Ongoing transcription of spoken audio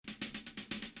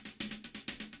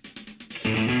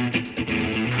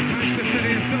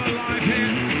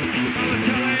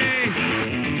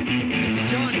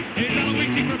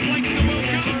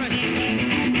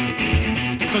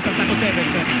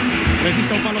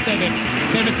Tevez.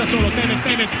 Tevez da solo, Tevez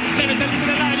è il limite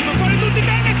dell'area, li fa fuori tutti,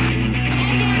 Tevez! Oh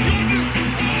my goodness!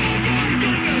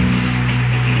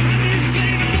 Have you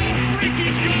seen a more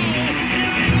freakish goal in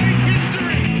A-League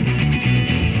history?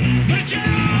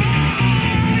 Pajero!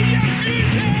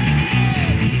 Yakuta!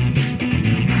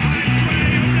 I swear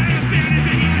you'll never see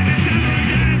anything like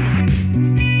this ever again!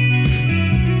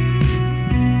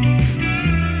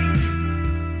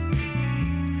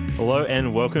 Hello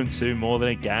and welcome to More Than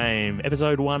a Game,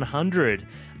 episode 100.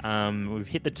 We've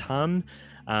hit the ton.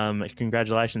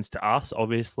 Congratulations to us,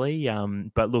 obviously.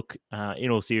 But look,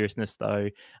 in all seriousness, though,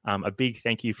 a big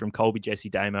thank you from Colby, Jesse,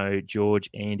 Damo, George,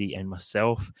 Andy, and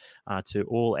myself to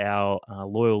all our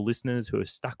loyal listeners who have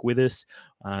stuck with us.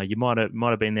 You might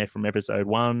have been there from episode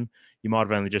 1. You might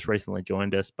have only just recently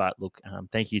joined us, but look,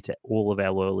 thank you to all of our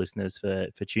loyal listeners for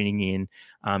tuning in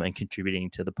and contributing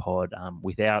to the pod.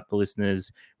 Without the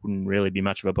listeners, wouldn't really be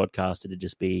much of a podcast. It'd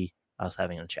just be us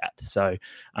having a chat. So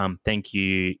thank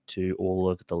you to all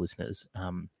of the listeners.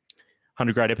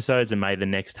 100 great episodes, and may the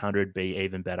next 100 be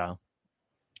even better.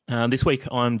 This week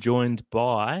I'm joined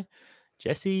by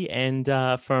Jesse, and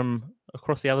from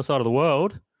across the other side of the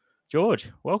world, George.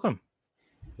 Welcome.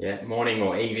 Yeah, morning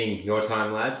or evening your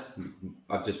time, lads.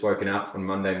 I've just woken up on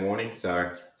Monday morning,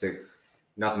 so it's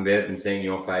nothing better than seeing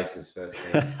your faces first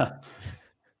thing.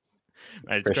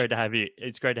 Mate, it's great to have you.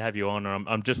 It's great to have you on.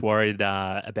 I'm just worried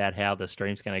about how the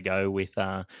stream's going to go with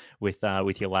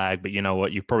your lag. But you know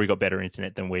what? You've probably got better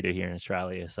internet than we do here in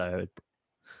Australia. So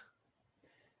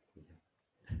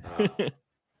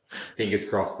fingers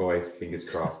crossed, boys. Fingers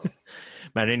crossed.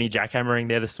 Mate, any jackhammering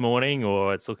there this morning,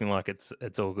 or it's looking like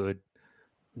it's all good?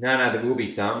 No, there will be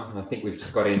some. I think we've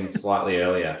just got in slightly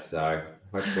earlier, so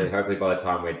hopefully by the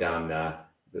time we're done,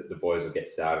 the boys will get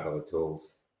started on the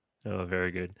tools. Oh,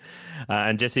 very good.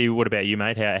 And Jesse, what about you,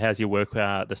 mate? How's your work?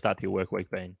 The start to your work week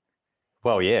been?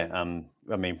 Well, yeah.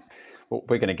 I mean,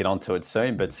 we're going to get onto it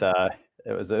soon, but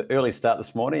it was an early start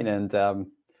this morning, and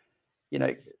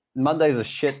Mondays are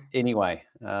shit anyway.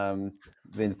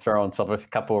 Then throw on top of a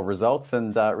couple of results,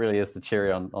 and really is the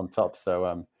cherry on top.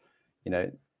 So,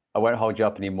 I won't hold you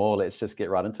up anymore. Let's just get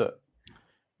right into it.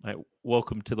 Mate,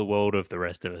 welcome to the world of the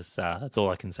rest of us. That's all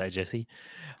I can say, Jesse.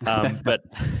 But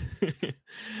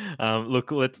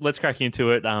look, let's crack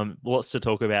into it. Lots to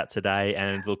talk about today,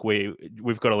 and look,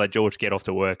 we've got to let George get off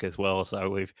to work as well. So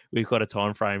we've got a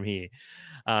time frame here.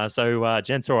 So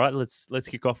gents, all right, let's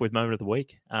kick off with moment of the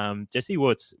week. Jesse,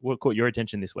 what caught your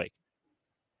attention this week?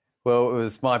 Well, it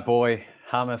was my boy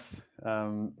James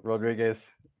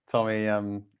Rodriguez. Tommy,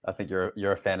 I think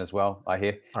you're a fan as well, I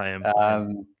hear. I am.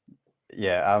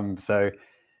 So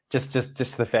just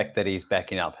the fact that he's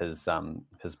backing up his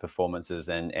performances,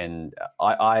 and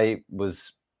I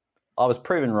was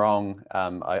proven wrong.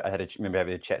 I remember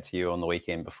having a chat to you on the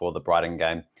weekend before the Brighton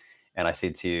game, and I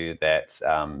said to you that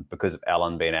because of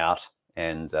Allen being out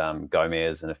and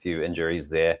Gomez and a few injuries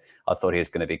there, I thought he was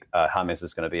going to be James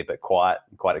was going to be a bit quiet,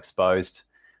 quite exposed.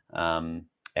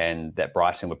 And that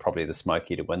Brighton were probably the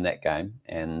smoky to win that game.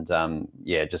 And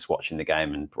just watching the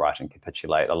game and Brighton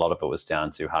capitulate, a lot of it was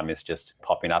down to James just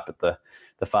popping up at the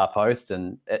far post.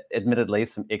 And admittedly,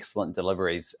 some excellent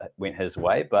deliveries went his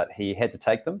way, but he had to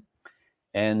take them.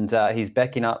 And he's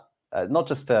backing up, not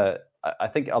just I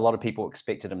think a lot of people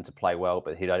expected him to play well,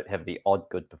 but he'd have the odd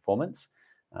good performance.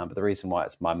 But the reason why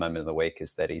it's my moment of the week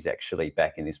is that he's actually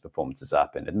backing these performances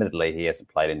up. And admittedly, he hasn't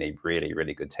played any really,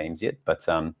 really good teams yet, but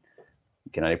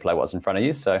you can only play what's in front of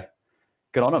you, so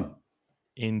good on him.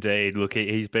 Indeed. Look,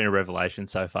 he's been a revelation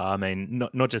so far. I mean,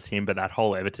 not just him, but that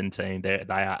whole Everton team, they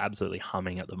are absolutely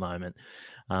humming at the moment.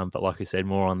 But like I said,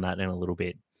 more on that in a little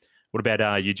bit. What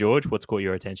about you, George? What's caught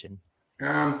your attention?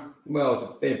 Well, it's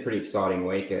been a pretty exciting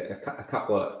week. A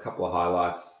couple of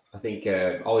highlights. I think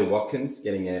Ollie Watkins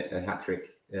getting a hat-trick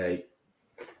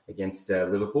against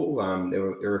Liverpool. There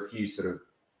were a few sort of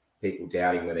people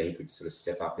doubting whether he could sort of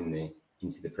step up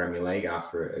into the Premier League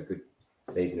after a good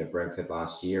season at Brentford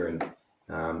last year, and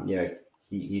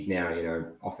he's now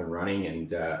off and running,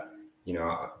 and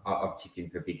I've tipped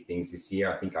him for big things this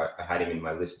year. I think I had him in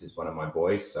my list as one of my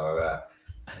boys, so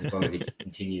as long as he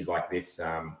continues like this,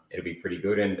 it'll be pretty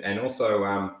good. And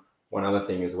also one other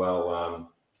thing as well,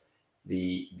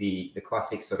 the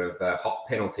classic sort of hot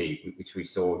penalty, which we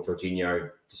saw Jorginho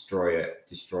destroy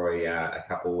a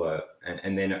couple,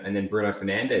 and then Bruno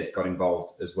Fernandes got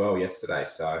involved as well yesterday.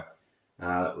 So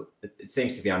it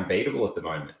seems to be unbeatable at the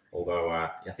moment. Although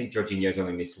I think Jorginho's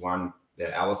only missed one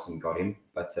that Alisson got him,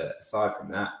 but aside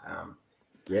from that,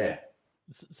 yeah.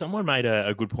 Someone made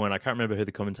a good point. I can't remember who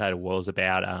the commentator was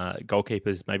about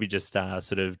goalkeepers maybe just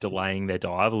sort of delaying their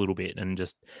dive a little bit and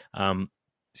just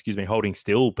holding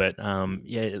still. But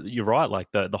yeah, you're right.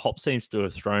 Like the hop seems to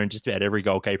have thrown just about every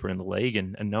goalkeeper in the league,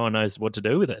 and no one knows what to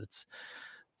do with it. It's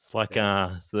like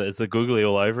it's the googly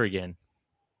all over again.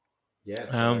 Yeah.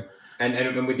 So,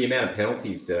 and with the amount of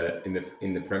penalties in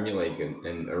the Premier League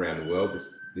and around the world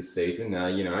this season,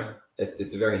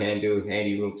 it's a very handy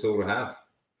little tool to have.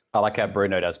 I like how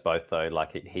Bruno does both, though.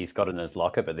 Like he's got it in his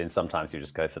locker, but then sometimes you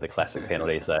just go for the classic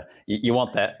penalty. So you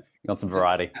want that. You want some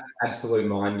variety. Absolute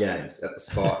mind games at the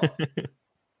spot.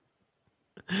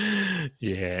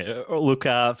 Yeah. Look,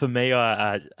 for me,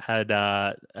 I had,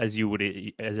 as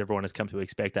everyone has come to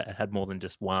expect, I had more than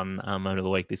just one moment of the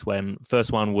week this way.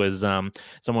 First one was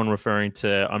someone referring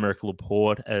to Aymeric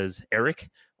Laporte as Eric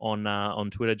on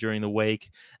Twitter during the week,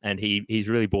 and he's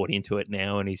really bought into it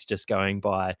now, and he's just going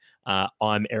by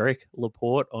I'm Eric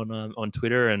Laporte on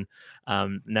Twitter, and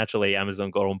naturally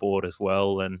Amazon got on board as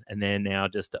well, and they're now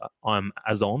just I'm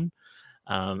Azon.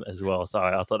 As well, so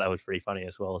I thought that was pretty funny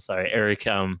as well. So Eric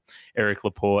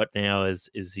Laporte now is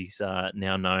he's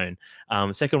now known.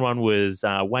 Second one was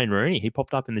Wayne Rooney. He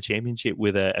popped up in the championship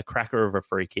with a cracker of a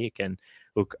free kick, and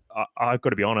look, I've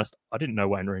got to be honest, I didn't know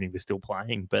Wayne Rooney was still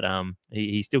playing, but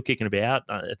he's still kicking about.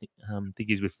 I think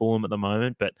he's with Fulham at the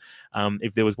moment. But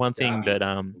if there was one thing that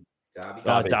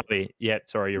Derby. Yeah,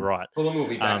 sorry, you're right. Fulham will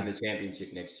be back in the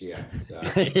championship next year. So.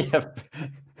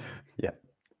 Yeah.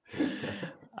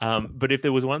 But if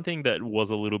there was one thing that was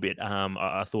a little bit,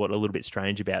 I thought a little bit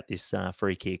strange about this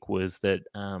free kick was that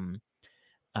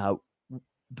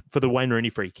for the Wayne Rooney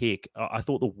free kick, I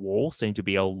thought the wall seemed to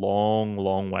be a long,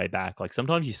 long way back. Like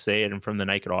sometimes you see it, and from the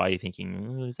naked eye, you're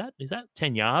thinking, is that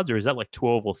 10 yards or is that like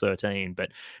 12 or 13?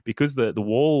 But because the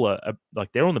wall,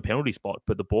 like they're on the penalty spot,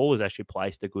 but the ball is actually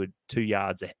placed a good 2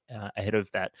 yards ahead of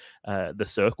that, the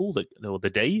circle, or the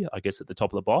D, I guess, at the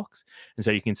top of the box. And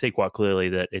so you can see quite clearly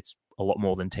that it's a lot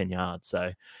more than 10 yards.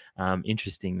 So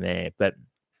interesting there. But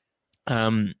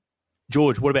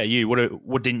George, what about you?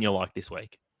 What didn't you like this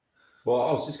week? Well,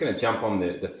 I was just going to jump on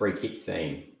the free kick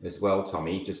theme as well,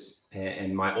 Tommy.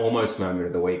 And my almost moment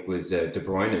of the week was De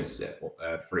Bruyne's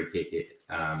free kick,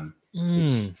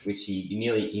 which he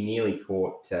nearly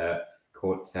caught the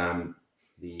kidnapping,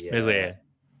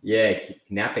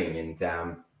 and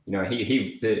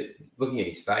he looking at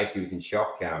his face, he was in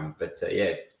shock. My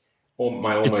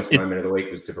almost moment of the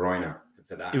week was De Bruyne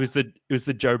for that. It was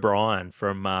the Joe Bryan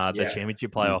from the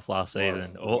championship playoff last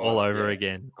season, all over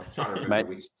again. I'm trying to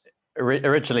remember which.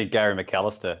 Originally Gary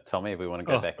McAllister, Tommy, if we want to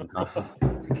go back in time.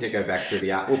 We can go back to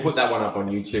we'll put that one up on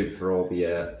YouTube for all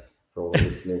the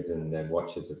listeners and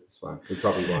watchers of this one. We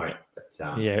probably won't, but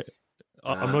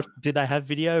I'm not. Did they have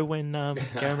video when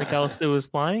Gary McAllister was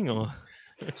playing, or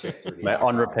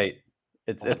on repeat?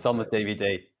 It's on the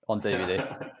DVD. On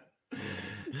DVD.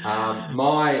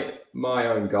 My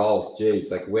own goals. Geez,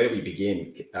 like where do we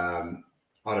begin? I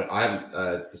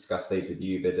haven't discussed these with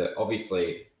you, but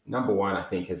obviously. Number one, I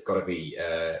think, has got to be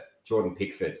Jordan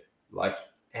Pickford. Like,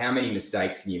 how many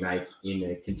mistakes can you make in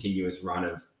a continuous run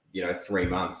of 3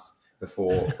 months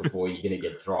before you're going to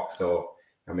get dropped? Or,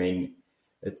 I mean,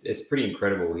 it's pretty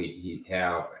incredible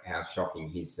how shocking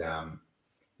his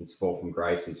fall from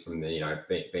grace is from the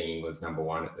being England's number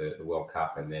one at the World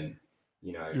Cup, and then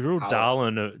real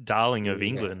darling of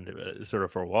England sort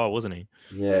of for a while, wasn't he?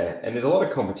 Yeah, and there's a lot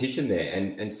of competition there,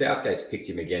 and Southgate's picked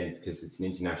him again because it's an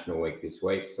international week this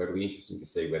week, so it'll be interesting to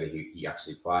see whether he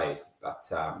actually plays. But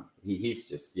he's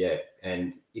just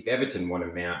and if Everton want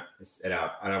to mount,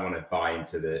 I don't want to buy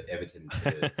into the Everton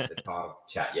the title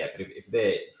chat yet, but if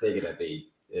they're going to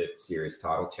be a serious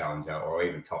title challenger or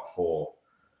even top four,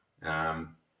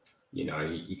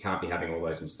 you can't be having all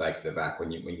those mistakes at the back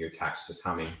when your attack's just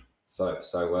humming so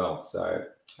well. So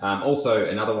also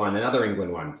another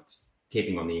England one,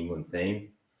 keeping on the England theme,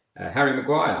 Harry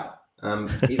Maguire.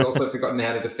 He's also forgotten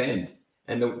how to defend.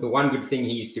 And the one good thing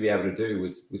he used to be able to do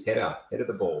was head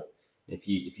the ball. If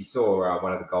you saw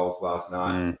one of the goals last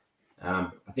night, I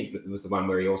think that it was the one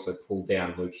where he also pulled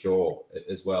down Luke Shaw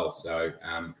as well. So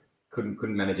couldn't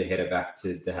manage a header back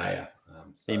to De Gea.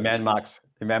 He man marked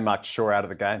Shaw out of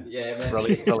the game. Yeah, man,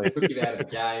 really took him out of the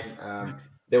game.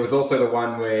 There was also the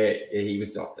one where he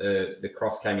was the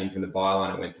cross came in from the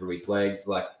byline and went through his legs.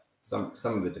 Like some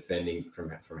of the defending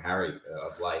from Harry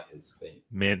of late has been.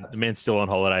 The man's still on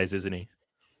holidays, isn't he?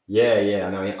 Yeah.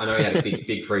 I know he had a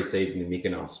big pre-season in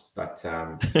Mykonos, but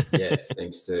it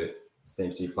seems to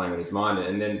be playing on his mind.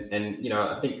 And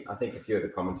I think a few of the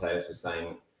commentators were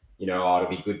saying, it'll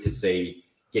be good to see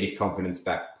get his confidence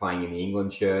back playing in the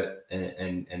England shirt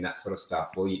and that sort of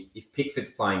stuff. Well, if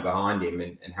Pickford's playing behind him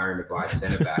and Harry Maguire's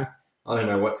centre back, I don't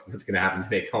know what's going to happen to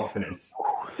their confidence.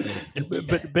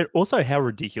 But also, how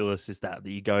ridiculous is that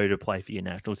you go to play for your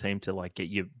national team to like get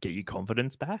your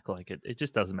confidence back? Like it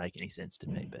just doesn't make any sense to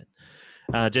me.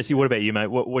 But Jesse, what about you, mate?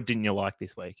 What didn't you like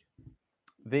this week?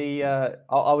 I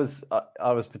was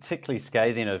particularly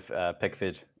scathing of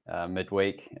Pickford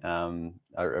midweek.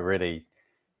 I really,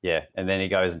 yeah. And then he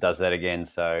goes and does that again.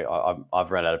 So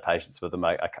I've run out of patience with him.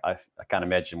 I can't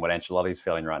imagine what Ancelotti's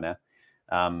feeling right now.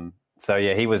 So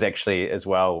yeah, he was actually as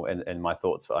well in my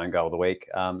thoughts for own goal of the week.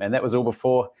 And that was all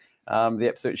before the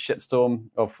absolute shitstorm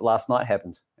of last night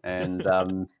happened. And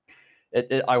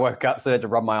I woke up, so I had to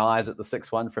rub my eyes at the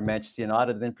 6-1 from Manchester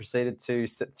United, and then proceeded to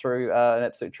sit through an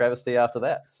absolute travesty after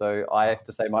that. So I have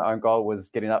to say my own goal was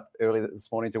getting up early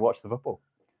this morning to watch the football.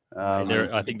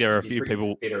 I think there are a few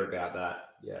people bitter about that.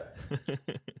 Yeah.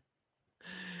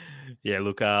 Yeah,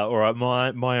 look, all right.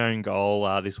 My own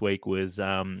goal this week was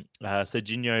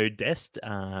Serginho Dest.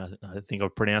 I think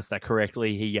I've pronounced that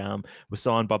correctly. He was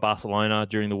signed by Barcelona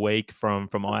during the week from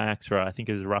Ajax for I think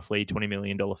it was roughly $20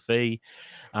 million fee.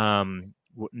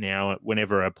 Now,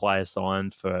 whenever a player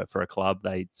signed for a club,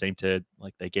 they seem to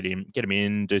they get him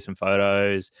in, do some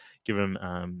photos, give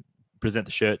him. Present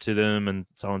the shirt to them and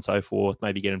so on and so forth.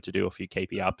 Maybe get him to do a few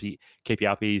keepy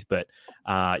uppies. But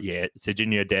yeah,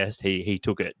 Serginho Dest, he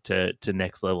took it to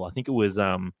next level. I think it was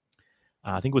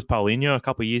Paulinho a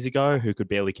couple of years ago who could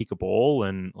barely kick a ball,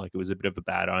 and it was a bit of a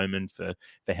bad omen for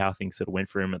how things sort of went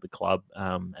for him at the club.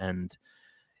 And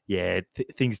yeah,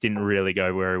 things didn't really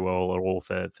go very well at all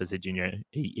for Serginho.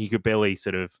 He could barely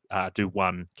sort of do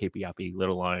one keepy uppy, let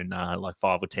alone 5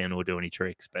 or 10 or do any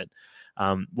tricks. But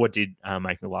what did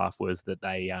make me laugh was that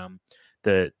they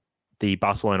the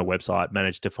Barcelona website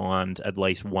managed to find at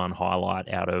least one highlight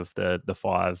out of the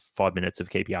 5 minutes of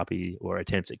keepy uppy or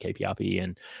attempts at keepy uppy,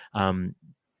 and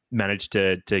managed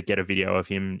to get a video of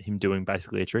him doing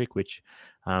basically a trick, which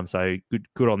so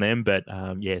good on them. But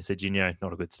yeah, Serginho,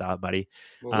 not a good start, buddy.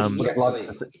 Well,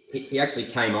 he actually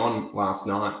came on last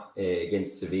night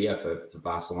against Sevilla for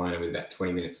Barcelona with about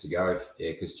 20 minutes to go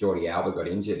because Jordi Alba got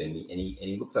injured, and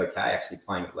he looked okay actually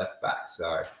playing at left back.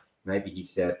 So maybe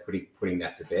he's putting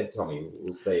that to bed, Tommy.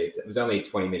 We'll see. It was only a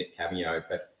 20-minute cameo,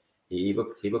 but he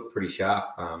looked pretty sharp.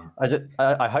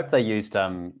 I hope they used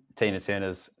Tina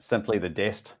Turner's "Simply the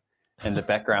Dest" in the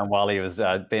background while he was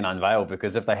being unveiled,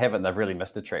 because if they haven't, they've really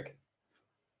missed a trick.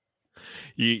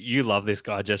 You love this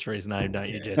guy just for his name, don't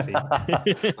you, Jesse? I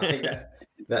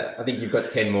think you've got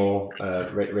 10 more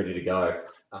ready to go.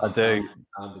 I do.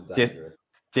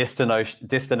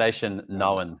 Destination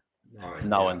known.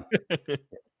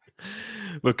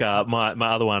 Look, my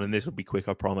other one, and this will be quick,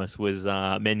 I promise, was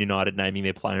Man United naming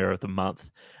their player of the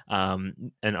month.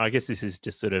 And I guess this is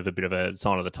just sort of a bit of a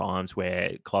sign of the times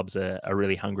where clubs are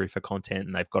really hungry for content,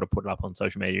 and they've got to put it up on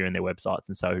social media and their websites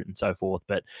and so forth.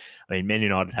 But I mean, Man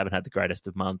United haven't had the greatest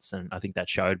of months, and I think that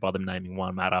showed by them naming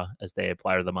Juan Mata as their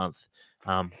player of the month,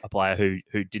 a player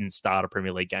who didn't start a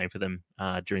Premier League game for them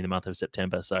during the month of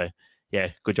September. So yeah,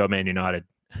 good job, Man United.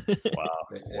 Wow.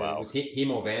 It was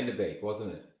him or Van der Beek,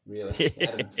 wasn't it? Really?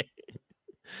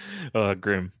 Oh,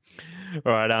 grim.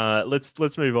 All right,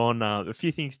 let's move on. A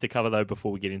few things to cover though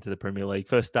before we get into the Premier League.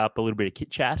 First up, a little bit of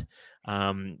kit chat.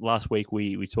 Last week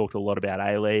we talked a lot about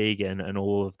A-League and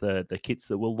all of the kits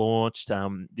that were launched.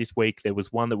 This week there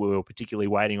was one that we were particularly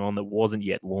waiting on that wasn't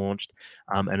yet launched,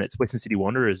 and it's Western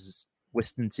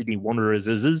Sydney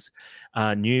Wanderers'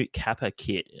 new Kappa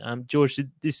kit. George, did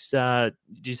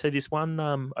you see this one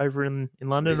over in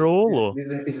London at all?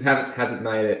 This hasn't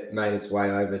made its way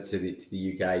over to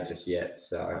the UK just yet.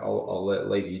 So I'll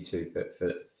leave you two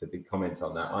for the comments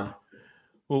on that one.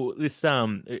 Well, this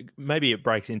maybe it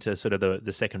breaks into sort of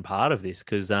the second part of this,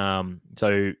 because so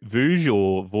Vuj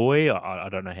or Voy, I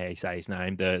don't know how you say his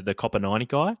name, the Copper 90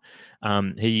 guy,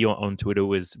 he on Twitter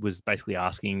was basically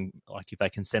asking if they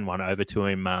can send one over to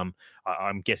him.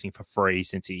 I'm guessing for free,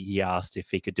 since he asked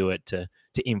if he could do it to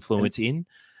influence in.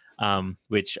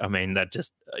 Which, I mean, that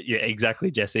just exactly,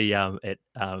 Jesse. It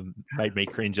made me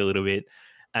cringe a little bit,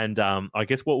 and I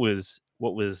guess what was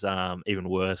even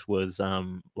worse was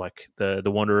the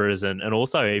Wanderers and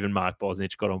also even Mark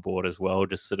Bosnich got on board as well,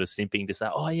 just sort of simping to say,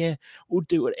 oh yeah, we'll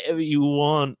do whatever you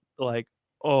want.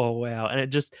 Oh wow.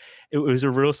 And it was a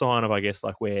real sign of, I guess,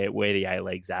 where the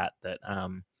A-League's at, that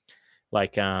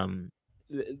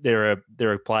there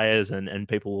are players and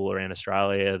people around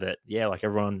Australia that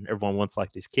everyone wants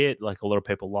this kit. A lot of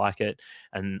people like it,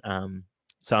 and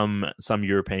some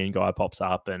European guy pops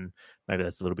up, and maybe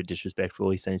that's a little bit disrespectful.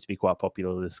 He seems to be quite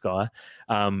popular, this guy.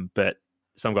 But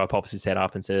some guy pops his head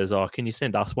up and says, oh, can you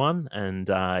send us one? And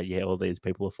all these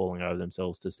people are falling over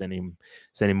themselves to send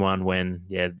him one when,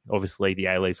 obviously the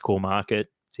A-League's core market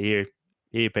is here.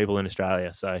 hear people in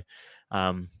Australia. So,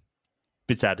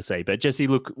 bit sad to see. But Jesse,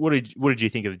 look, what did you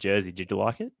think of the jersey? Did you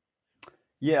like it?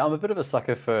 Yeah, I'm a bit of a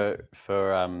sucker for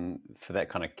that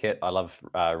kind of kit. I love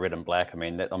red and black. I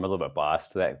mean, I'm a little bit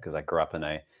biased to that because I grew up in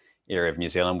a area of New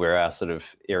Zealand where our sort of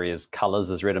area's colours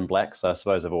is red and black. So I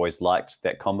suppose I've always liked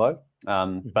that combo.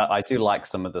 But I do like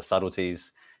some of the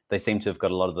subtleties. They seem to have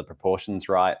got a lot of the proportions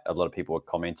right. A lot of people were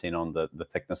commenting on the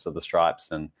thickness of the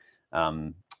stripes, and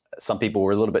some people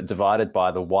were a little bit divided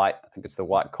by the white. I think it's the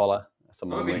white collar.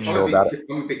 I'm a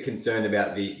bit concerned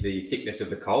about the thickness of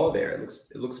the collar there.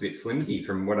 It looks a bit flimsy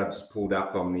from what I've just pulled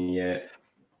up on the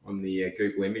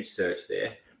Google image search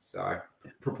there. So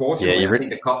proportionally, I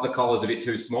think the collar's a bit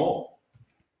too small.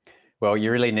 Well,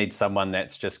 you really need someone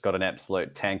that's just got an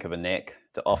absolute tank of a neck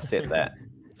to offset that.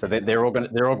 So they're all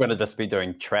going to just be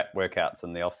doing trap workouts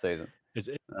in the off season. It's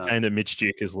a shame that Mitch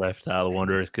Duke has left the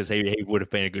Wanderers because he would have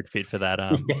been a good fit for that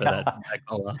that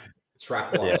collar.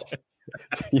 Trap watch.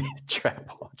 Yeah, trap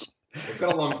watch. They've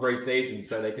got a long pre-season,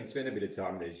 so they can spend a bit of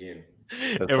time in the gym.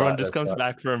 Everyone just comes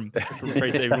back from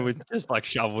pre-season with just like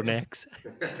shovel necks.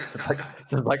 It's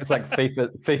like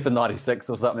FIFA 96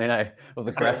 or something, with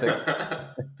the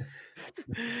graphics.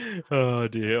 Oh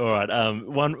dear. All right.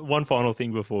 One final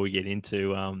thing before we get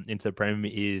into the Prem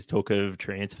is talk of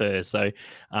transfers. So,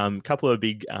 a couple of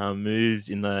big moves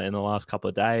in the last couple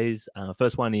of days.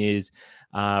 First one is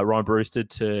Ryan Brewster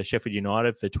to Sheffield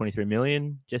United for 23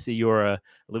 million. Jesse, you're a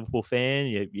Liverpool fan.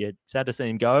 You're sad to see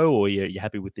him go, or you're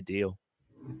happy with the deal?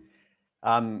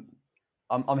 I'm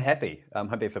happy. I'm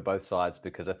happy for both sides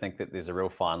because I think that there's a real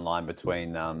fine line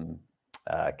between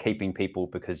keeping people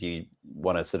because you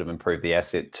want to sort of improve the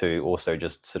asset to also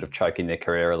just sort of choking their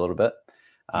career a little bit.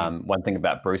 One thing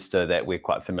about Brewster that we're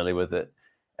quite familiar with it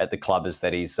at the club is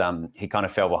that he kind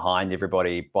of fell behind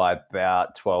everybody by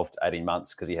about 12 to 18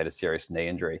 months because he had a serious knee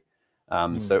injury.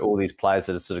 So all these players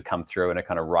that have sort of come through and are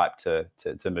kind of ripe to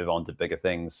move on to bigger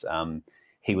things.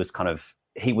 He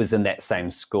was in that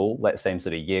same school, that same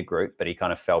sort of year group, but he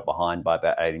kind of fell behind by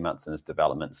about 18 months in his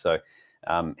development. So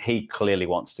he clearly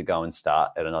wants to go and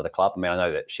start at another club. I mean, I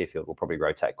know that Sheffield will probably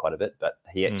rotate quite a bit, but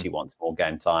he actually wants more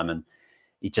game time. And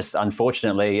he just,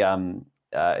 unfortunately,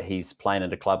 he's playing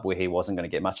at a club where he wasn't going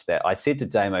to get much of that. I said to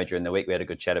Damo during the week, we had a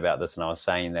good chat about this, and I was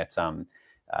saying that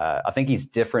I think he's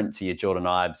different to your Jordan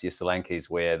Ives, your Solankis,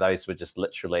 where those were just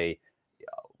literally,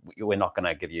 we're not going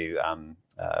to give you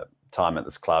time at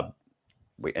this club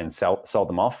and sell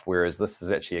them off. Whereas this is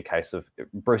actually a case of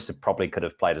Brewster probably could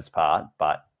have played his part,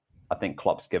 but I think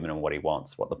Klopp's given him what he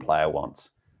wants, what the player wants.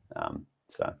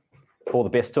 So all the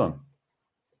best to him.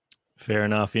 Fair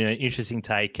enough. Interesting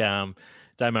take.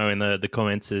 Damo in the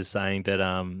comments is saying that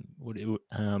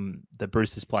that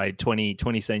Brewster's played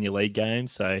 20 senior league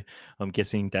games. So I'm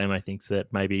guessing Damo thinks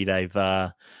that maybe they've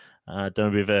done a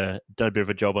bit of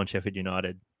a job on Sheffield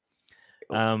United.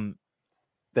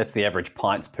 That's the average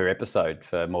pints per episode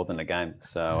for more than a game.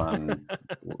 So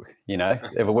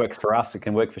if it works for us, it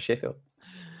can work for Sheffield.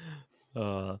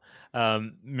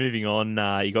 Moving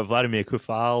on, you got Vladimir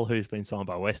Kufal, who's been signed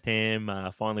by West Ham.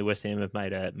 Finally, West Ham have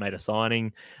made a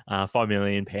signing, £5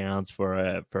 million for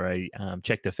a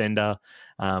Czech defender.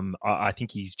 I think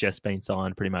he's just been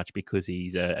signed pretty much because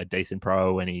he's a decent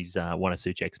pro and he's one of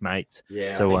Souček's mates.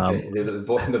 Yeah, so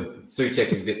the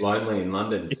Souček was a bit lonely in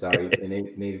London, so he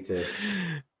needed to.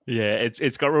 Yeah,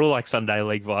 it's got real like Sunday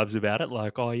League vibes about it.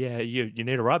 Like, oh yeah, you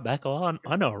need a right back. Oh,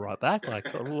 I know a right back. Like,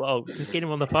 oh, just get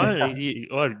him on the phone.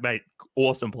 Mate,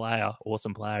 awesome player.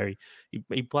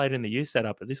 He played in the youth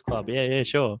setup at this club. Yeah,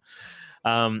 sure.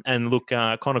 And look,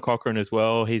 Connor Cochran as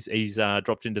well. He's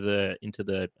dropped into the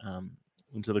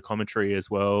commentary as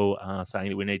well, saying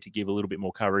that we need to give a little bit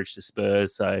more coverage to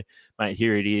Spurs. So, mate,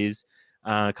 here it is.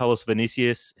 Carlos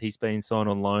Vinicius. He's been signed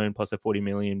on loan plus a £40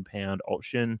 million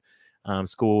option.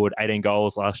 Scored 18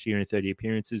 goals last year in 30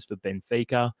 appearances for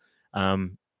Benfica.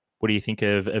 What do you think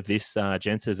of this,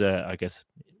 gents? As I guess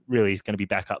really is going to be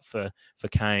backup for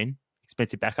Kane.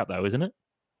 Expensive backup though, isn't it?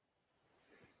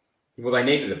 Well, they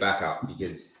needed a backup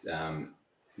because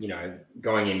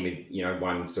going in with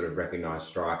one sort of recognised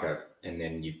striker, and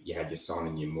then you had your Son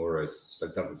and your Muras.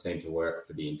 It doesn't seem to work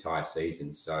for the entire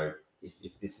season. So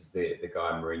if this is the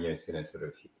guy Mourinho's going to sort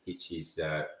of hitch his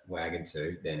wagon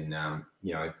to, then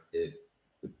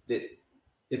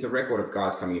there's a record of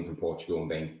guys coming in from Portugal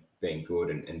and being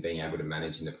good and being able to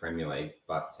manage in the Premier League.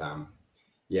 But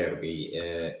it'll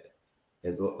be.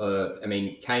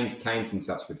 Kane's in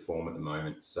such good form at the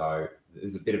moment, so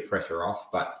there's a bit of pressure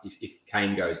off. But if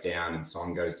Kane goes down and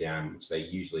Son goes down, which they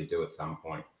usually do at some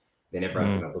point, then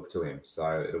everyone's going to look to him.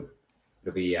 So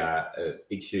it'll be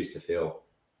big shoes to fill.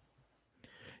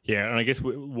 Yeah, and I guess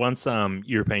once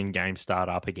European games start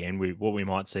up again, what we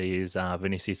might see is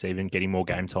Vinicius even getting more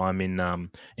game time in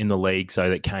the league, so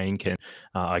that Kane can,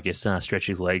 I guess, stretch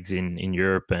his legs in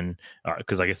Europe, and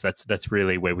because I guess that's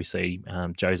really where we see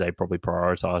Jose probably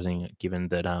prioritising, given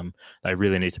that they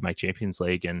really need to make Champions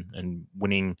League and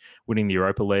winning the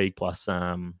Europa League plus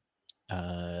winning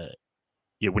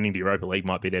the Europa League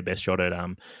might be their best shot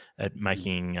at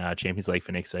making Champions League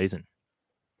for next season.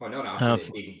 Well, not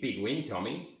after the big win,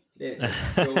 Tommy. Surely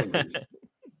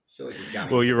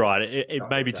well, you're right. It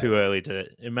may be too early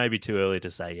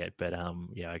to say yet, but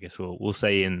I guess we'll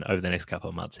see over the next couple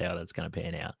of months how that's going to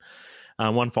pan out.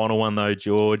 One final one though,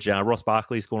 George. Ross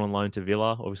Barkley's gone on loan to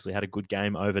Villa. Obviously, had a good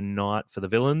game overnight for the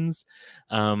Villains.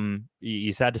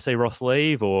 You sad to see Ross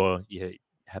leave, or you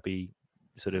happy?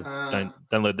 Sort of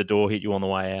don't let the door hit you on the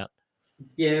way out.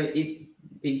 Yeah,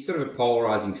 he's sort of a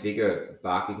polarizing figure,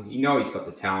 Barkley, because he's got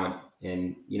the talent,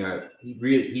 and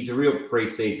he's a real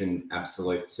preseason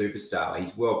absolute superstar.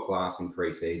 He's world class in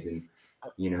preseason.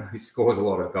 He scores a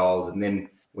lot of goals, and then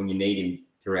when you need him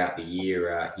throughout the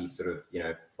year, he sort of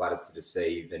flatters to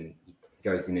deceive, and he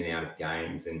goes in and out of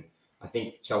games. And I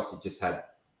think Chelsea just had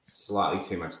slightly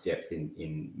too much depth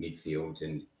in midfield,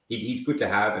 and he's good to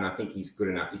have, and I think he's good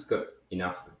enough. He's got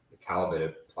enough caliber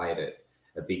to play at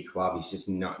a big club. He's just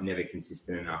never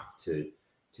consistent enough to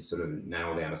sort of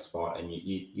nail down a spot, and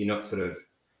you're not sort of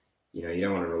you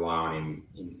don't want to rely on him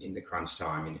in the crunch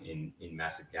time in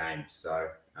massive games. So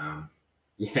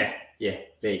there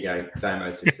you go.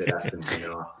 Damos just said Aston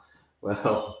Villa.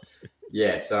 Well,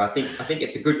 yeah. So I think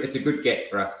it's a good get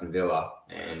for Aston Villa,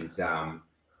 and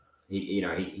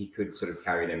he could sort of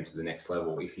carry them to the next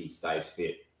level if he stays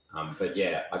fit. But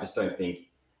yeah, I just don't think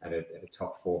at a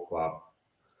top 4 club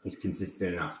he's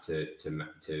consistent enough to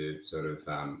sort of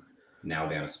nail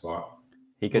down a spot.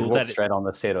 He could walk straight on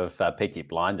the set of Peaky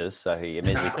Blinders, so he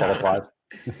immediately qualifies.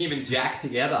 Him and Jack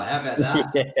together. How about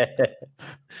that? Yeah.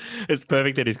 It's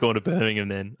perfect that he's gone to Birmingham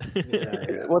then.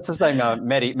 Yeah. What's his name?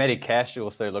 Matty Cash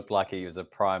also looked like he was a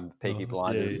prime Peaky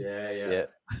Blinders.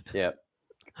 Yeah.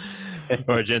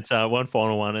 All right, gents. One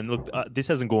final one, and look, this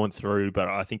hasn't gone through, but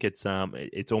I think it's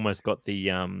almost got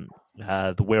the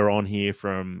we're on here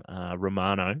from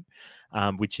Romano,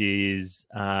 which is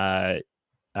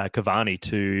Cavani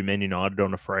to Man United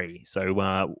on a free.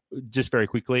 So just very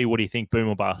quickly, what do you think? Boom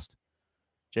or bust,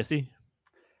 Jesse?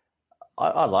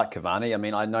 I like Cavani. I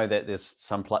mean, I know that there's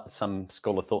some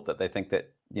school of thought that they think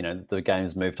that the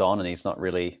game's moved on and he's not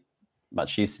really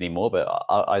much use anymore, but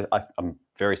I'm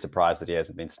very surprised that he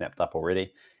hasn't been snapped up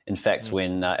already. In fact,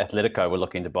 when Atletico were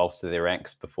looking to bolster their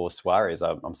ranks before Suarez,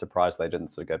 I'm surprised they didn't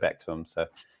sort of go back to him. So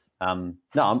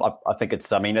no, I think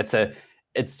it's. I mean,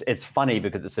 it's funny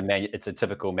because it's a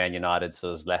typical Man United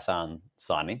sort of Zlatan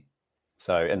signing.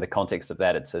 So in the context of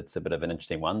that, it's a bit of an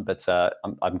interesting one. But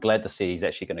I'm glad to see he's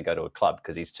actually going to go to a club,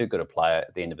 because he's too good a player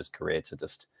at the end of his career to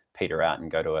just peter out and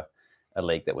go to a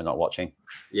league that we're not watching.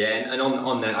 Yeah, and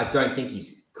on that, I don't think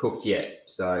he's cooked yet.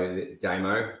 So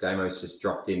Damo's just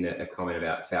dropped in a comment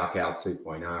about Falcao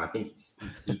 2.0. I think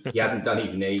he hasn't done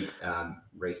his knee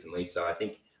recently, so I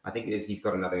think he's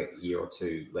got another year or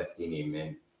two left in him.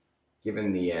 And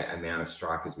given the amount of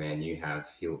strikers Man U have,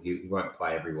 he won't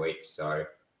play every week, so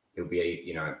he'll be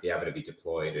able to be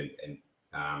deployed and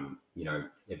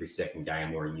every second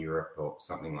game or in Europe or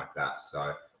something like that. So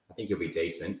I think he'll be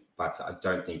decent, but I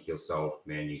don't think he'll solve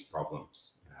Man U's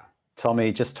problems.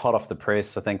 Tommy, just hot off the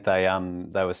press, I think they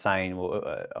were saying,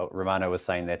 Romano was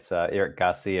saying that Eric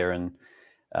Garcia and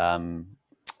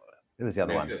who was the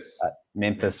other Memphis. one?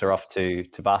 Memphis are off to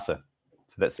Barca.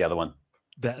 So that's the other one.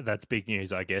 That's big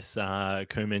news, I guess.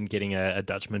 Koeman getting a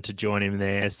Dutchman to join him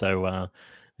there, so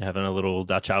having a little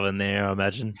Dutch oven there, I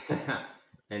imagine.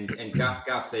 And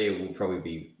Garcia will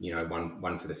probably be,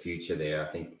 one for the future there.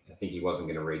 I think he wasn't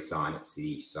going to re-sign at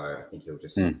City, so I think he'll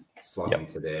just slot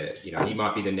into there. He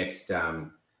might be the next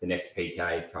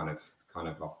PK kind of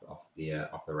off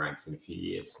the ranks in a few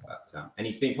years. But and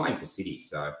he's been playing for City,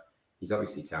 so he's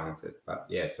obviously talented. But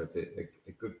yeah, so it's a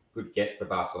good get for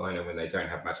Barcelona when they don't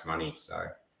have much money. So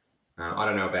I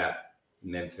don't know about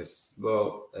Memphis.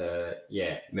 Well,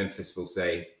 Memphis, we'll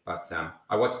see. But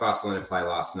I watched Barcelona play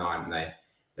last night, and they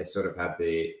sort of had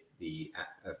the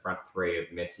front three of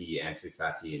Messi, Ansu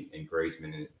Fati, and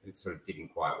Griezmann, and it sort of didn't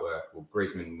quite work. Well,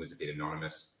 Griezmann was a bit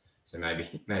anonymous, so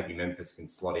maybe Memphis can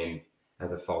slot in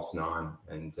as a false nine,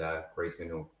 and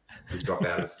Griezmann will drop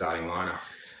out of the starting lineup.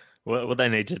 What they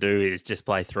need to do is just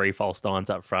play 3 false nines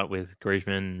up front with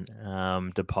Griezmann,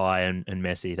 Depay, and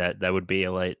Messi. That would be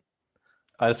elite.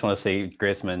 I just want to see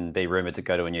Griezmann be rumoured to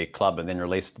go to a new club and then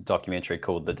release a documentary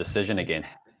called The Decision again.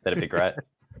 That'd be great.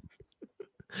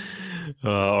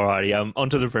 All righty. On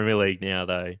to the Premier League now,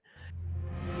 though.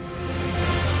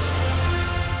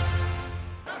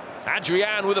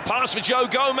 Adrian with a pass for Joe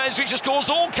Gomez, which has caused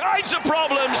all kinds of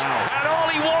problems. And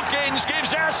Ollie Watkins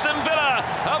gives Aston Villa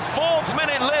a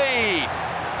 4th-minute lead.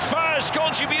 First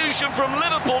contribution from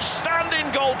Liverpool's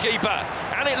stand-in goalkeeper,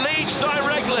 and it leads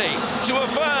directly to a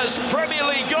first Premier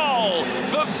League goal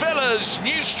for Villa's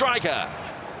new striker.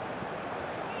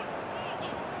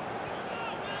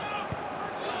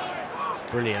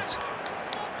 Brilliant.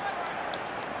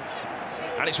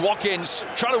 And it's Watkins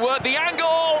trying to work the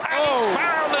angle, and he's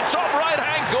found the top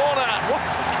right-hand corner. What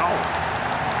a goal!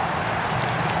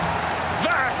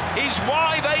 That is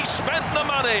why they spent the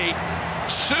money.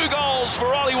 2 goals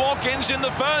for Ollie Watkins in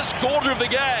the first quarter of the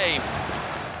game.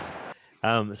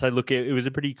 So look, it was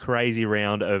a pretty crazy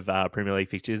round of Premier League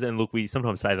fixtures, and look, we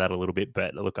sometimes say that a little bit,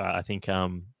 but look, I think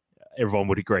everyone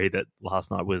would agree that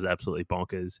last night was absolutely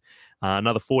bonkers.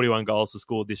 Another 41 goals were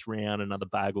scored this round, another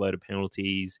bag load of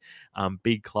penalties,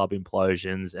 big club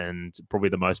implosions, and probably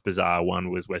the most bizarre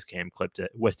one was West Ham kept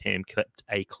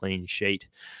a clean sheet.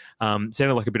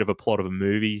 Sounded like a bit of a plot of a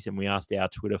movie, and we asked our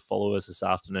Twitter followers this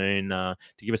afternoon to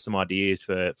give us some ideas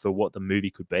for what the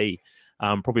movie could be.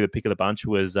 Probably the pick of the bunch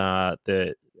was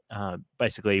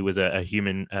basically was a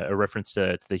reference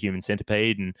to the human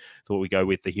centipede, and thought we go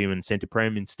with the human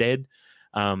centipede instead.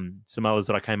 Some others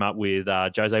that I came up with: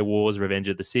 Jose War's Revenge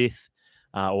of the Sith,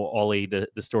 or Ollie, the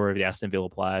story of the Aston Villa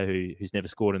player who's never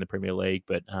scored in the Premier League,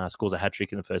 but scores a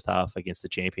hat-trick in the first half against the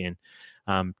champion.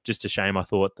 Just a shame. I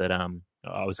thought that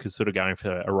I was sort of going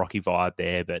for a Rocky vibe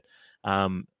there, but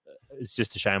it's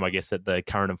just a shame, I guess, that the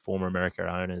current and former America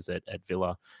owners at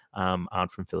Villa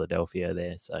aren't from Philadelphia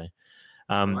there. So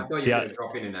I thought you were going to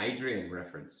drop in an Adrian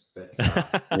reference, but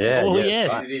yeah.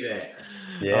 Right.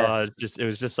 Yeah. It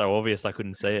was just so obvious I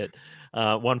couldn't see it.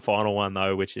 One final one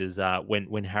though, which is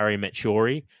when Harry met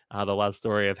Shawry, the love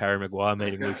story of Harry Maguire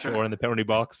meeting Luke Shaw in the penalty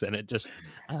box, and it just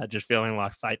feeling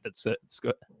like fate that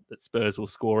Spurs will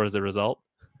score as a result.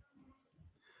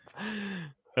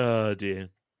 Oh dear.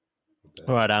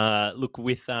 All right. Look,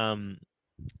 with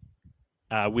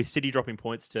City dropping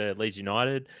points to Leeds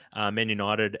United, Man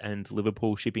United and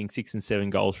Liverpool shipping 6 and 7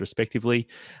 goals respectively.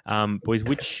 Boys,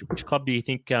 which club do you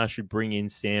think should bring in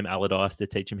Sam Allardyce to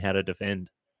teach him how to defend?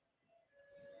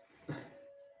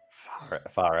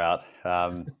 Far out.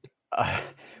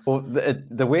 Well,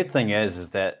 the weird thing is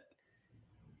that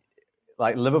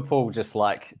like Liverpool just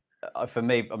like. For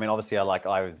me, I mean, obviously, I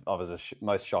was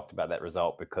most shocked about that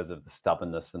result because of the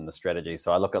stubbornness and the strategy.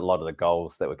 So I look at a lot of the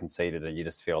goals that were conceded, and you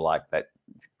just feel like that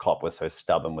Klopp was so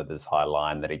stubborn with his high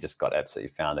line that he just got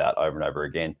absolutely found out over and over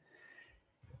again.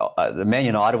 The Man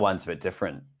United one's a bit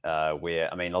different,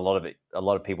 where I mean, a lot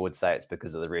of people would say it's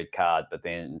because of the red card, but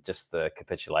then just the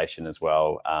capitulation as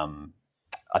well.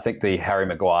 I think the Harry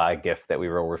Maguire gift that we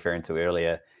were all referring to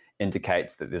earlier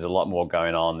indicates that there's a lot more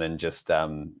going on than just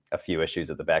a few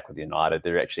issues at the back with United.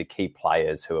 They're actually key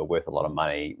players who are worth a lot of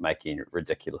money making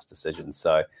ridiculous decisions.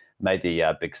 So maybe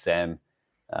Big Sam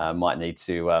might need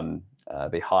to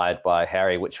be hired by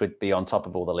Harry, which would be on top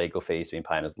of all the legal fees he's been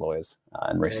paying his lawyers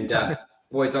in recent times.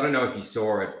 Boys, I don't know if you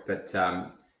saw it, but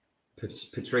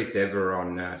Patrice Evra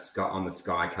on the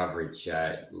Sky coverage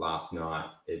last night.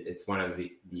 It's one of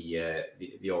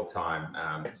the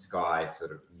all-time Sky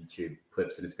sort of YouTube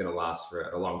clips, and it's going to last for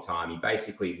a long time. He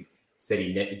basically said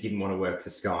he didn't want to work for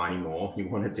Sky anymore. He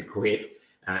wanted to quit,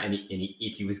 and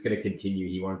if he was going to continue,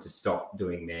 he wanted to stop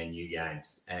doing Man U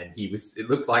games. And it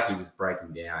looked like he was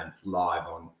breaking down live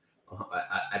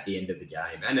at the end of the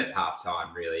game and at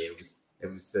halftime. Really, it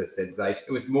was a sensation.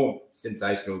 It was more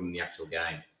sensational than the actual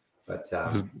game. But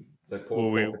so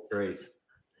Paul Patrice.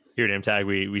 Here at MTAG,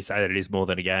 we say that it is more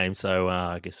than a game, so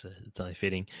I guess it's only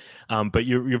fitting. But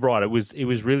you're right. It was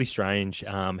really strange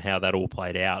how that all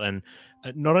played out, and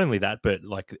not only that, but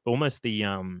like almost the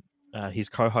his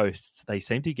co-hosts, they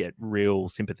seem to get real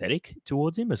sympathetic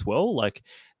towards him as well. Like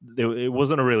it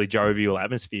wasn't a really jovial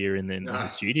atmosphere in the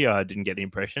studio. I didn't get the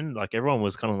impression. Like everyone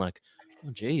was kind of like,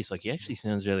 oh, geez, like he actually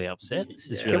sounds really upset. This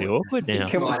is really awkward now.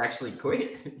 He might actually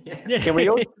quit. Yeah. Can we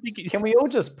all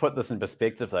just put this in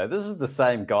perspective though? This is the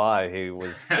same guy who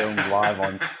was filmed live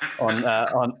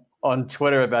on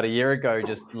Twitter about a year ago,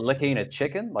 just licking a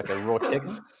chicken, like a raw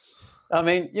chicken. I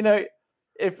mean, you know,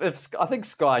 if I think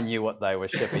Sky knew what they were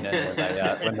shipping in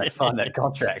when they signed that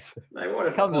contract. They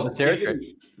wanted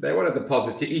They wanted the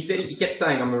positive. He kept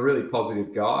saying, "I'm a really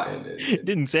positive guy."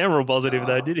 Didn't sound real positive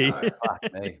though, did he? No,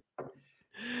 fuck me.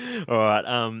 All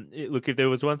right. Look, if there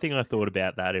was one thing I thought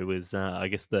about that, it was, I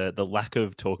guess, the lack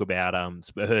of talk about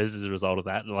Spurs as a result of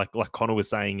that. Like Connor was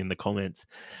saying in the comments.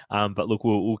 But look,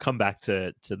 we'll come back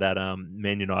to that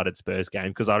Man United Spurs game,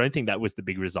 because I don't think that was the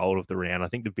big result of the round. I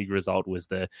think the big result was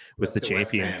the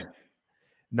champions.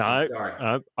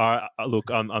 No, look,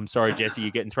 I'm sorry, Jesse,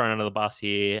 you're getting thrown under the bus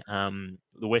here.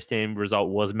 The West Ham result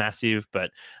was massive,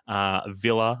 but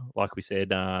Villa, like we said,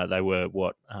 they were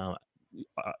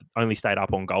only stayed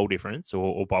up on goal difference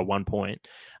or by 1 point,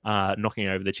 knocking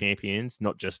over the champions,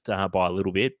 not just by a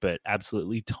little bit, but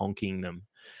absolutely tonking them.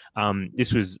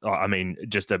 This was,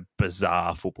 just a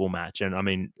bizarre football match.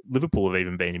 And Liverpool have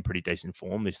even been in pretty decent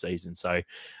form this season. So,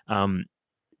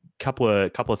 couple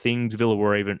of things. Villa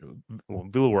were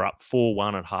up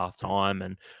 4-1 at half time,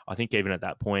 and I think even at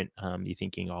that point, you're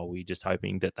thinking, we're just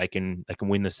hoping that they can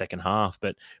win the second half.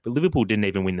 But Liverpool didn't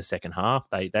even win the second half.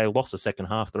 They lost the second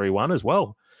half 3-1 as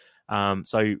well.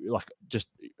 So just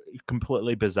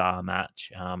completely bizarre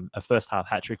match. A first half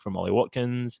hat trick from Ollie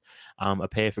Watkins, a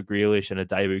pair for Grealish, and a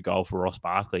debut goal for Ross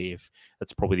Barkley. If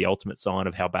that's probably the ultimate sign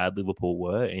of how bad Liverpool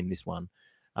were in this one.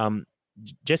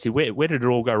 Jesse, where did it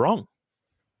all go wrong?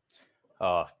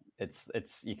 Oh, it's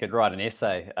you could write an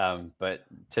essay, but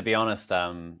to be honest,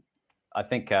 I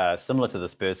think similar to the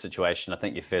Spurs situation, I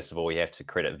think first of all, you have to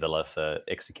credit Villa for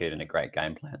executing a great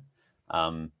game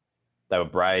plan. They were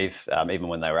brave, even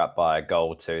when they were up by a goal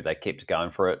or two, they kept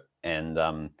going for it. And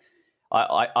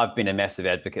I've been a massive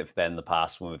advocate for that in the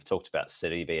past when we've talked about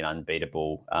City being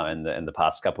unbeatable. In the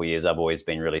past couple of years, I've always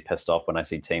been really pissed off when I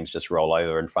see teams just roll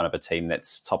over in front of a team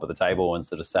that's top of the table and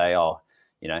sort of say,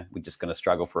 we're just going to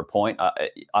struggle for a point.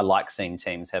 I like seeing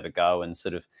teams have a go and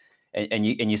sort of, and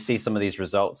you see some of these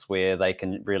results where they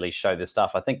can really show their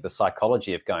stuff. I think the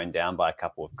psychology of going down by a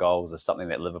couple of goals is something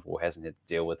that Liverpool hasn't had to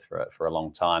deal with for a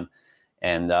long time,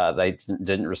 and they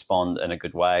didn't respond in a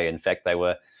good way. In fact, they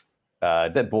were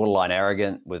a bit borderline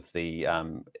arrogant with the.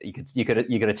 You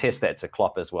could attest that to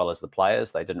Klopp as well as the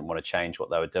players. They didn't want to change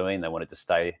what they were doing. They wanted to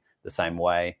stay the same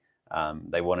way.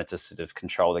 They wanted to sort of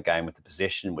control the game with the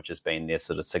possession, which has been their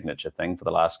sort of signature thing for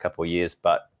the last couple of years.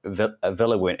 But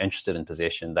Villa weren't interested in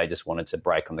possession. They just wanted to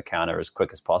break on the counter as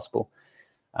quick as possible.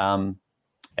 And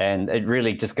it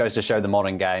really just goes to show the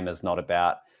modern game is not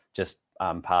about just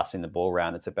passing the ball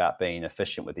around. It's about being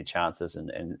efficient with your chances.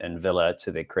 And Villa,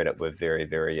 to their credit, were very,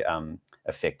 very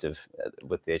effective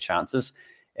with their chances.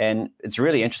 And it's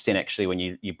really interesting, actually, when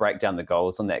you break down the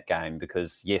goals on that game,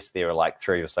 because, yes, there are like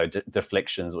 3 or so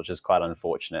deflections, which is quite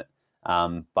unfortunate.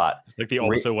 But it's like the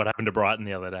opposite of what happened to Brighton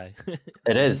the other day.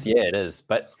 It is. Yeah, it is.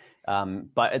 But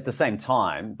at the same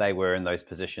time, they were in those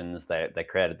positions. They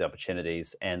created the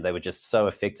opportunities, and they were just so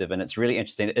effective. And it's really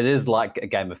interesting. It is like a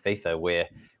game of FIFA where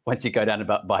once you go down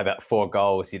by about 4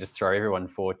 goals, you just throw everyone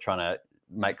forward trying to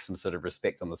make some sort of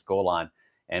respect on the scoreline.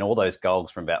 And all those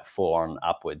goals from about 4 on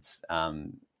upwards,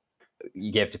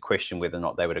 you have to question whether or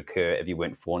not they would occur if you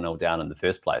went 4-0 down in the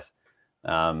first place.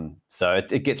 So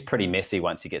it gets pretty messy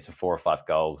once you get to 4 or 5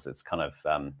 goals. It's kind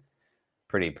of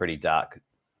pretty dark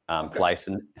place.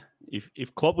 And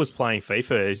if Klopp was playing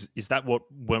FIFA, is that what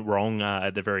went wrong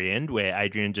at the very end, where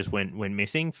Adrian just went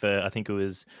missing for? I think it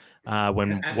was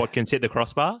when Watkins hit the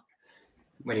crossbar.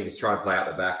 When he was trying to play out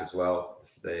the back as well.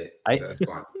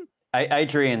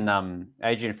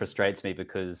 Adrian frustrates me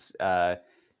because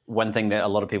one thing that a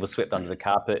lot of people swept under the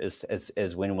carpet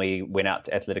is when we went out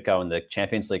to Atletico in the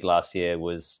Champions League last year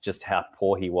was just how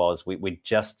poor he was. We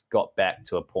just got back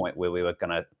to a point where we were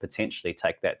going to potentially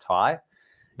take that tie.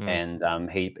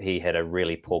 And he had a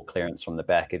really poor clearance from the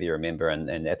back, if you remember, and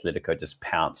Atletico just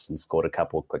pounced and scored a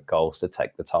couple of quick goals to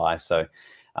take the tie. So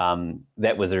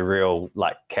that was a real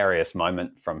curious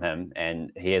moment from him,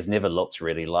 and he has never looked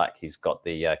really like he's got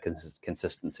the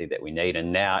consistency that we need.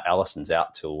 And now Alisson's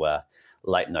out till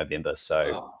late November,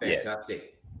 so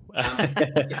fantastic.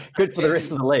 Good for the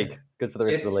rest of the league. Good for the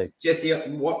rest of the league. Jesse,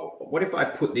 what if I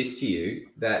put this to you,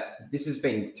 that this has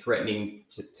been threatening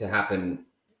to happen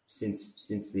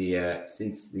since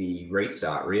the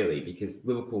restart, really, because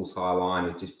Liverpool's high line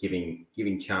are just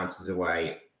giving chances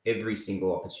away every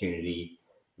single opportunity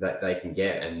that they can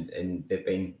get, and they've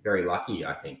been very lucky,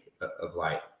 I think, of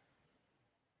late.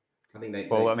 I think they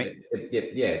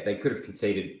could have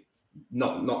conceded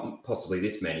not possibly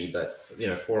this many, but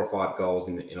 4 or 5 goals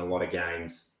in a lot of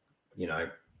games.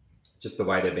 Just the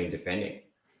way they've been defending.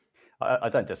 I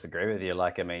don't disagree with you.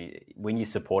 When you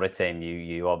support a team,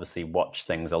 you obviously watch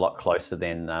things a lot closer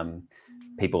than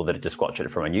people that just watch it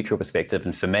from a neutral perspective.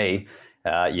 And for me,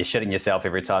 you're shitting yourself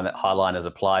every time that high line is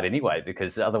applied anyway,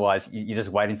 because otherwise you're just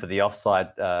waiting for the offside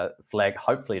flag,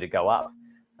 hopefully, to go up.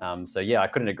 So yeah, I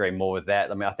couldn't agree more with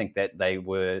that. I mean, I think that they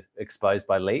were exposed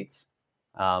by Leeds.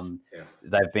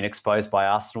 They've been exposed by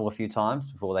Arsenal a few times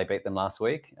before they beat them last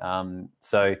week.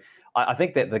 So I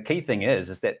think that the key thing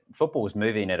is that football is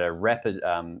moving at a rapid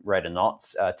rate of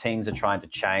knots. Teams are trying to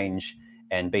change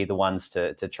and be the ones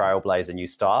to trailblaze a new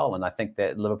style. And I think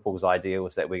that Liverpool's idea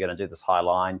was that we're going to do this high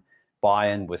line.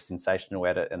 Bayern was sensational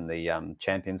at it in the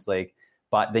Champions League.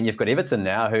 But then you've got Everton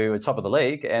now, who are top of the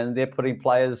league, and they're putting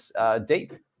players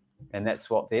deep. And that's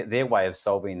what their way of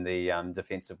solving the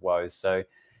defensive woes. So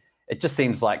it just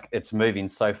seems like it's moving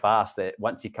so fast that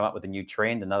once you come up with a new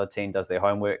trend, another team does their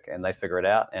homework and they figure it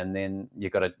out, and then you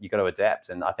got to adapt.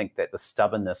 And I think that the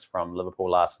stubbornness from Liverpool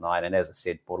last night, and as I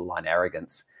said, borderline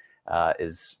arrogance,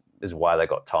 is why they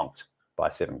got tonked by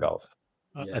 7 goals.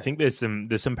 Yeah. I think there's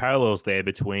some parallels there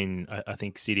between I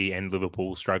think City and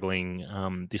Liverpool struggling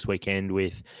this weekend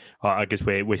with I guess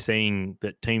we're seeing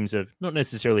that teams have not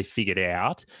necessarily figured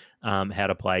out how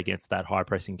to play against that high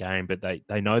pressing game, but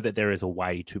they know that there is a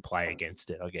way to play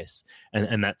against it, I guess,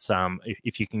 and that's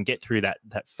if you can get through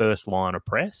that first line of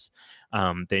press,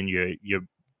 then you're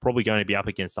probably going to be up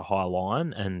against a high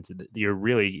line, and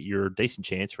you're a decent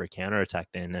chance for a counter attack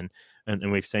then.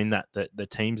 And we've seen that the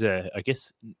teams are, I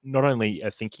guess, not only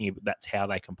are thinking that's how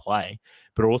they can play,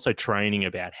 but also training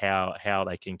about how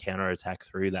they can counter attack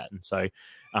through that. And so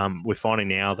we're finding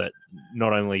now that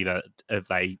not only that have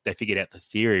they figured out the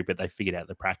theory, but they figured out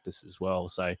the practice as well.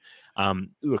 So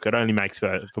look, it only makes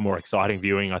for more exciting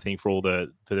viewing, I think, for all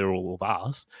of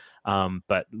us.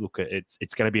 But look,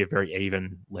 it's going to be a very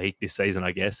even league this season,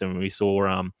 I guess. And we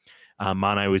saw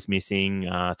Mane was missing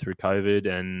through COVID,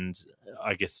 and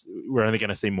I guess we're only going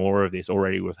to see more of this.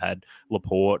 Already we've had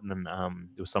Laporte, and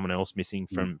there was someone else missing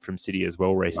from City as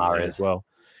well recently as well.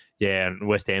 Yeah, and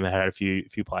West Ham had a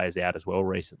few players out as well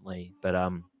recently. But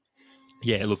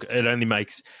yeah, look, it only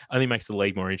makes the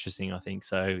league more interesting, I think.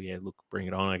 So yeah, look, bring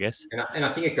it on, I guess. And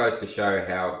I think it goes to show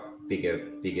how big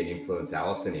an influence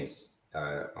Alisson is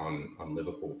on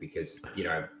Liverpool, because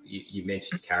you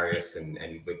mentioned Karius, and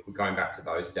we're going back to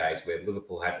those days where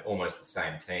Liverpool had almost the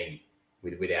same team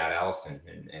without Alisson,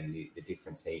 and the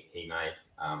difference he made.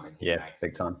 And he makes.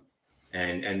 Big time.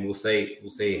 And we'll see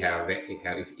how Van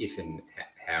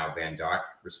Dijk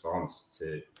responds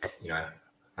to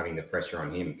having the pressure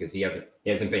on him, because he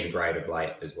hasn't been great of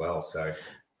late as well. So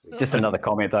just another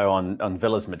comment though on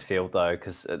Villa's midfield though,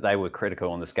 because they were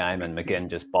critical on this game, and McGinn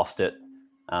just bossed it.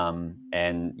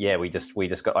 And yeah, we just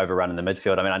got overrun in the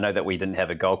midfield. I mean, I know that we didn't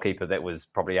have a goalkeeper that was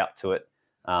probably up to it,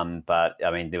 but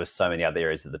I mean, there were so many other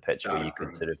areas of the pitch where you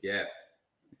could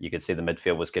you could see the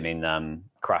midfield was getting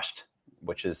crushed,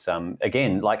 which is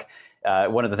again like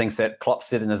one of the things that Klopp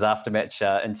said in his after-match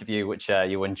interview, which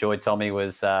you enjoyed, Tommy,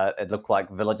 was it looked like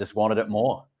Villa just wanted it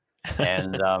more,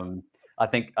 and I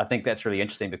think that's really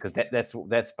interesting, because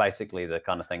that's basically the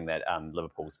kind of thing that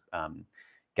Liverpool's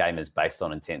game is based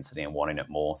on, intensity and wanting it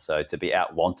more. So to be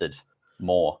out-wanted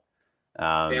more.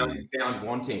 Found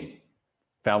wanting,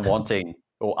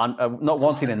 or not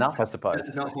wanting enough, I suppose.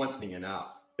 Not wanting enough.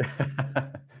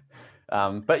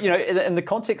 But, in the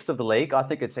context of the league, I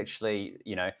think it's actually,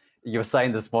 you were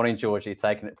saying this morning, George, you're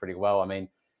taking it pretty well. I mean,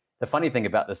 the funny thing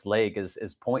about this league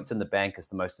is points in the bank is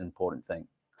the most important thing.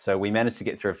 So we managed to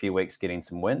get through a few weeks getting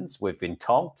some wins. We've been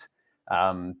tonked.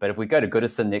 But if we go to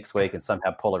Goodison next week and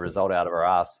somehow pull a result out of our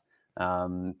ass,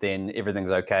 then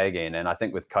everything's okay again. And I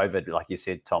think with COVID, like you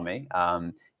said, Tommy,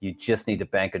 you just need to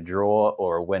bank a draw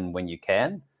or a win when you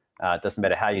can. It doesn't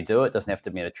matter how you do it. It doesn't have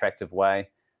to be an attractive way.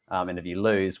 And if you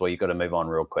lose, well, you've got to move on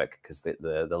real quick, because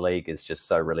the league is just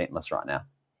so relentless right now.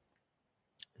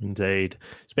 Indeed.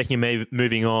 Speaking of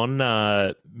moving on,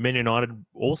 Man United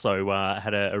also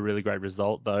had a really great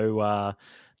result, though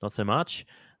not so much.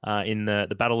 In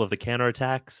the battle of the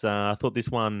counterattacks. I thought this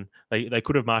one, they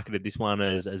could have marketed this one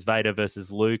as Vader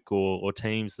versus Luke, or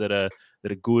teams that are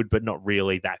good but not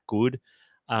really that good.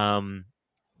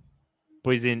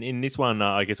 Boys, in this one,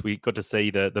 I guess we got to see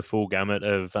the full gamut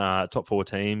of top 4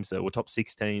 teams, or top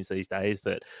 6 teams these days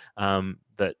that can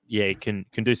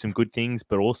do some good things,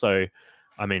 but also,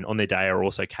 I mean, on their day are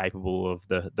also capable of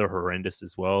the horrendous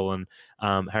as well. And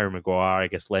Harry Maguire, I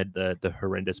guess, led the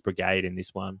horrendous brigade in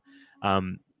this one.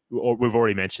 We've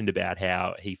already mentioned about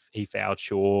how he fouled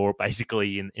Shaw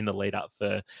basically in the lead up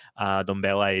for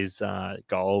Ndombele's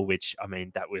goal, which, I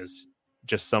mean, that was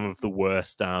just some of the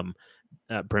worst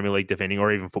Premier League defending,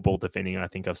 or even football defending, I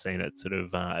think I've seen at sort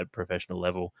of at professional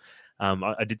level.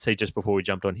 I did see just before we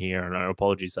jumped on here, and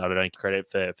apologies I don't get credit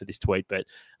for this tweet, but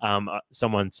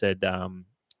someone said,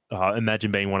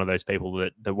 imagine being one of those people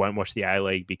that won't watch the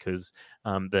A-League because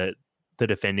the the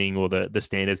defending or the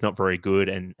standards not very good,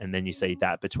 and then you see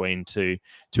that between two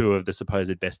of the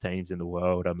supposed best teams in the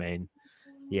world. I mean,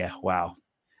 yeah, wow.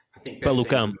 I think best look,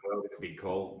 teams in the world is a big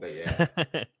call, but yeah.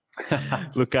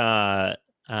 Look, I'm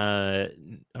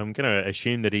going to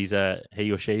assume that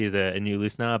he or she is a new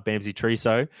listener, Bamsy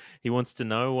Triso. He wants to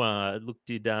know,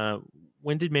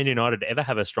 when did Man United ever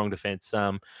have a strong defence?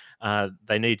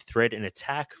 They need threat and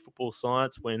attack, football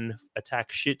science, when attack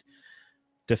shit,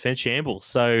 defence shambles.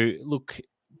 So, look,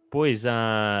 boys,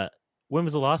 when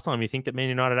was the last time you think that Man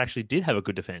United actually did have a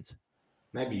good defence?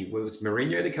 Maybe was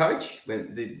Mourinho the coach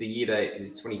when the year it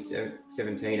was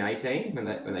 2017-18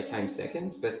 when they came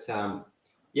second. But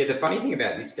yeah, the funny thing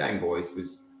about this game, boys,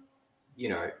 was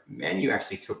Man U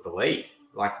actually took the lead,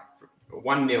 like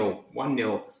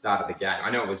 1-0 at the start of the game. I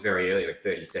know it was very early, like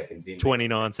 30 seconds in.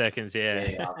 29 seconds, yeah.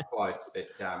 Yeah, close.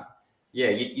 But yeah,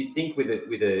 you'd think with a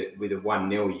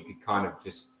 1-0 you could kind of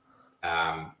just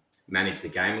manage the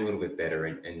game a little bit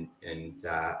better,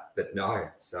 but no.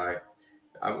 So.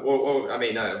 I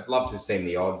mean, I'd love to have seen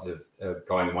the odds of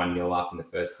going 1-0 up in the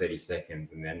first 30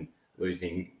 seconds and then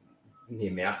losing the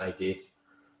amount they did.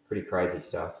 Pretty crazy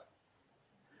stuff.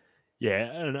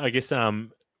 Yeah, and I guess,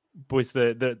 boys,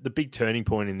 the big turning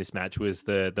point in this match was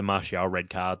the Martial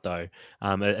red card, though.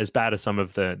 As bad as some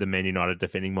of the Man United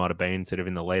defending might have been sort of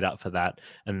in the lead up for that,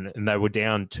 and they were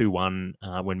down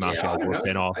 2-1 when Martial was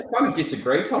sent off. I kind of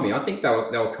disagree, Tommy. I think they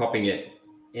were copying it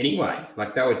anyway.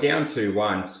 Like they were down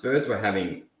 2-1. Spurs were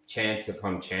having chance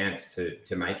upon chance to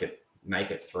make it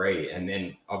 3, and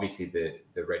then obviously the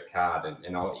red card,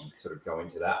 and I'll let you sort of go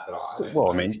into that. But I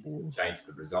don't think it will change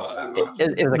the result that much.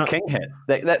 It was a king hit.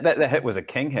 That hit was a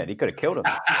king hit. He could have killed him.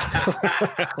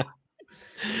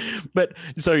 But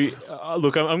so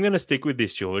look, I'm going to stick with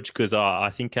this, George, because I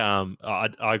think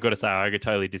I got to say I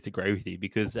totally disagree with you,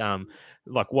 because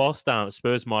like whilst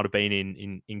Spurs might have been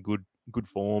in good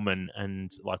form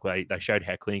and like they showed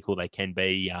how clinical they can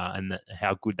be and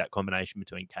how good that combination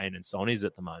between Kane and Son is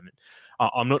at the moment,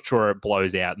 I'm not sure it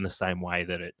blows out in the same way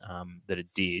that it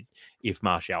did if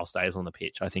Martial stays on the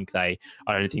pitch. I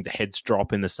don't think the heads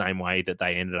drop in the same way that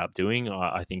they ended up doing.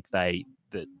 I think the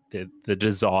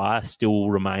desire still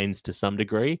remains to some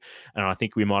degree, and I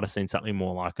think we might have seen something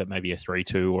more like maybe a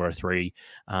 3-2 or a 3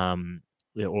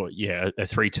 a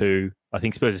 3-2. I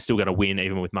think Spurs are still going to win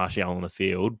even with Martial on the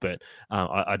field, but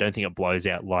I don't think it blows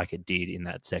out like it did in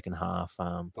that second half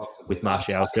with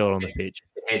Martial still on the pitch.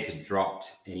 The heads had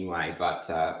dropped anyway, but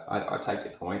I take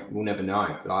your point. We'll never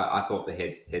know. But I thought the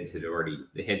heads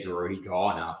were already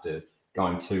gone after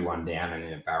going 2-1 down and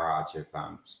in a barrage of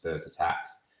Spurs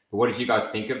attacks. But what did you guys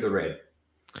think of the red?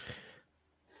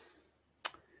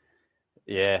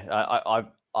 Yeah,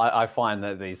 I find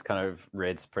that these kind of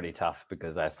reds pretty tough,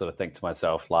 because I sort of think to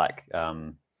myself, like,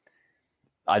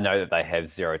 I know that they have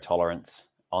zero tolerance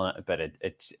on it, but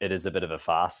it is a bit of a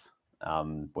farce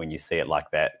when you see it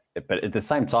like that. But at the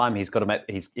same time, he's got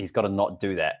to not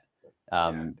do that.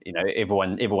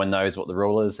 Everyone knows what the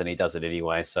rule is, and he does it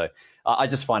anyway. So I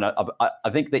just find I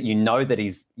think that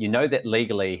that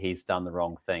legally he's done the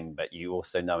wrong thing, but you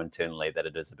also know internally that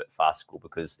it is a bit farcical,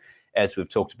 because as we've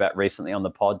talked about recently on the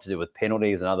pod, to do with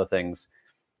penalties and other things,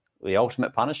 the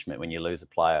ultimate punishment when you lose a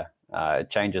player, it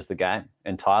changes the game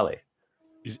entirely.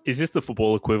 Is this the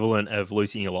football equivalent of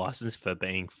losing your license for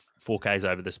being 4Ks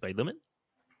over the speed limit?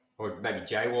 Or maybe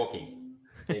jaywalking.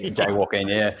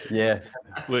 Jaywalking, yeah.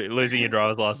 Losing your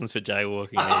driver's license for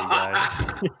jaywalking.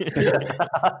 There you go.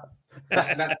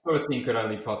 that sort of thing could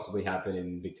only possibly happen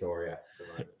in Victoria.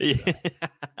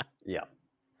 Yeah.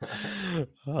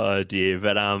 Oh dear,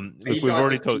 but look, we've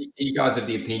already talked. You guys of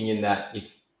the opinion that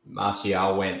if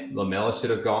Martial went, Lamela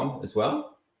should have gone as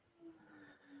well?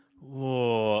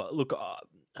 Oh, look,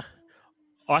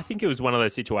 I think it was one of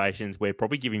those situations where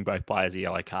probably giving both players a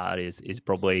yellow card is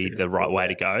probably the right way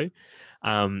to go.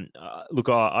 Look,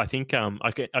 I think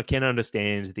I can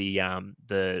understand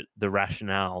the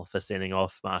rationale for sending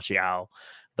off Martial,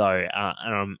 though,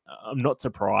 and I'm not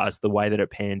surprised the way that it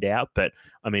panned out. But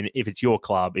I mean, if it's your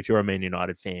club, if you're a Man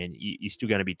United fan, you're still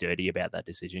going to be dirty about that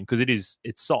decision, because it's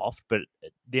soft, but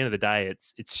at the end of the day,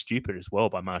 it's stupid as well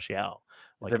by Martial.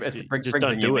 Like, just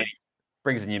don't do it.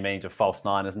 Brings a new meaning to false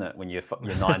nine, isn't it? When your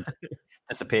 9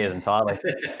 disappears entirely.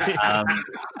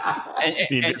 The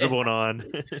invisible 9.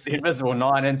 The invisible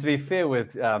 9. And to be fair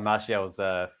with Martial's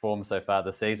form so far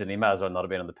this season, he may as well not have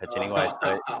been on the pitch anyway.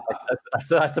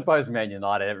 So I suppose Man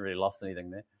United haven't really lost anything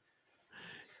there.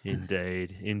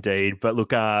 Indeed. But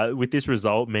look, with this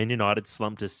result, Man United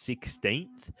slumped to 16th.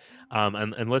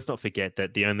 And let's not forget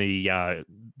that the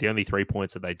the only 3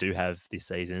 points that they do have this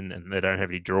season, and they don't have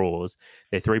any draws.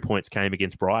 Their 3 points came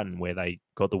against Brighton, where they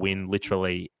got the win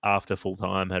literally after full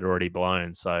time had already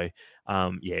blown. So,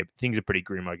 things are pretty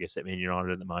grim, I guess, at Man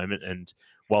United at the moment. And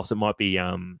whilst it might be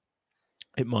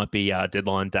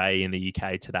deadline day in the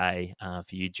UK today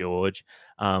for you, George.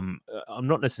 I'm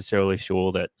not necessarily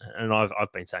sure that, and I've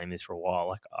been saying this for a while.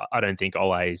 Like, I don't think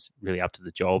Ole's really up to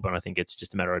the job, and I think it's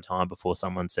just a matter of time before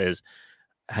someone says,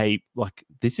 "Hey, like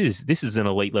this is an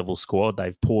elite level squad.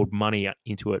 They've poured money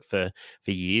into it for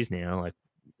years now. Like,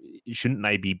 shouldn't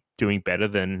they be doing better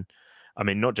than?" I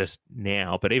mean, not just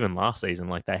now, but even last season.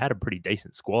 Like, they had a pretty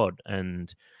decent squad,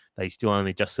 and they still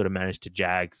only just sort of managed to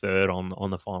jag third on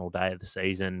the final day of the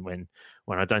season when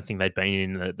I don't think they'd been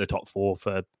in the top four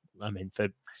for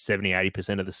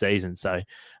 70-80% of the season. So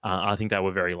I think they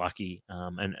were very lucky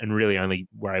and really only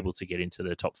were able to get into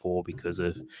the top four because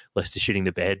of Leicester shitting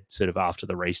the bed sort of after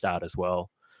the restart as well.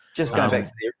 Just going back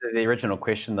to the original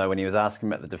question, though, when he was asking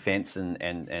about the defence and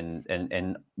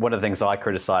one of the things I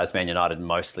criticise Man United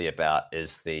mostly about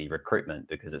is the recruitment,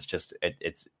 because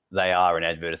they are an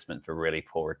advertisement for really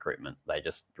poor recruitment.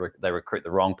 They recruit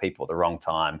the wrong people at the wrong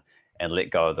time and let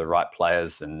go of the right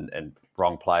players and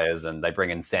wrong players, and they bring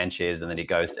in Sanchez and then he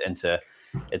goes into.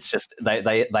 It's just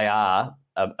they are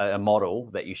a model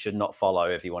that you should not follow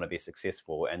if you want to be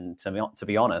successful. And to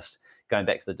be honest, going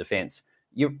back to the defence,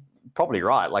 you're probably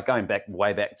right. Like, going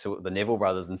way back to the Neville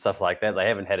brothers and stuff like that, they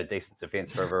haven't had a decent defence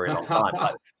for a very long time.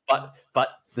 But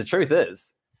the truth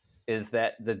is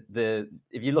that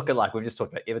if you look at, like we've just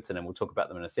talked about Everton, and we'll talk about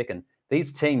them in a second,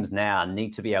 these teams now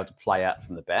need to be able to play out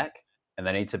from the back, and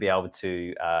they need to be able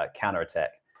to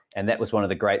counter-attack. And that was one of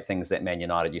the great things that Man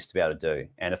United used to be able to do.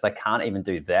 And if they can't even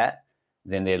do that,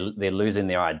 then they're losing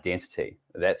their identity.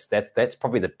 That's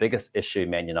probably the biggest issue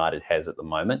Man United has at the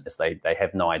moment, is they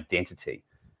have no identity.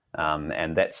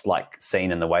 And that's like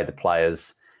seen in the way the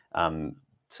players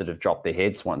sort of drop their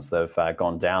heads once they've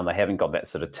gone down. They haven't got that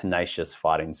sort of tenacious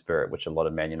fighting spirit, which a lot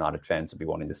of Man United fans would be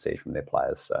wanting to see from their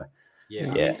players. So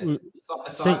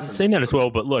seen that as well.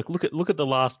 But look at the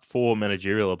last four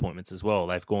managerial appointments as well.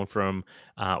 They've gone from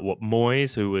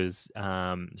Moyes, who was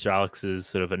Sir Alex's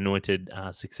sort of anointed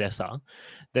successor.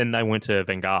 Then they went to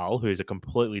Van Gaal, who's a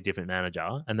completely different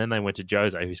manager, and then they went to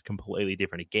Jose, who's completely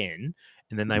different again.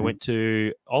 And then they went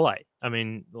to Ole. I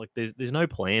mean, like there's no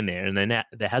plan there, and then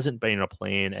there hasn't been a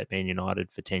plan at Man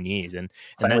United for 10 years, and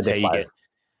that's how you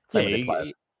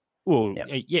get. Well,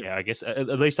 yeah, I guess at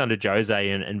least under Jose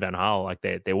and Van Gaal, like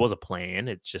there was a plan.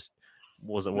 It just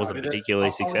wasn't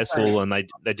particularly successful, and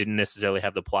they didn't necessarily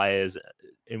have the players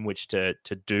in which to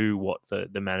do what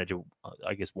the manager,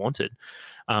 I guess, wanted.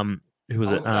 Who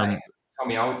was it?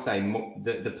 Tommy, I would say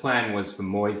the plan was for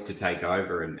Moyes to take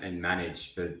over and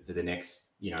manage for the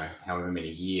next, however many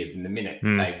years. And the minute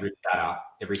they ripped that up,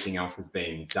 everything else has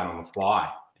been done on the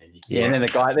fly. And then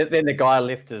the guy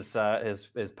left his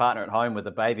partner at home with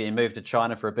a baby and moved to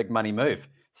China for a big money move.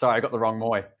 Sorry, I got the wrong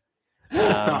Moy.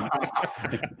 Nice.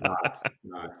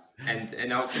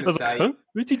 And I was going to say,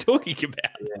 who's he talking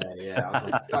about? Yeah. I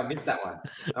was like, I missed that one.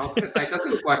 And I was going to say, it doesn't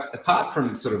look like, apart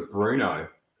from sort of Bruno,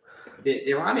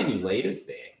 there aren't any leaders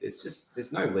there.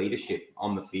 There's no leadership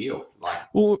on the field.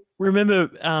 Well, remember,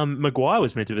 Maguire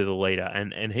was meant to be the leader,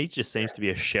 and he just seems to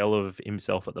be a shell of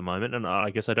himself at the moment. And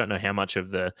I guess I don't know how much of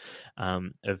the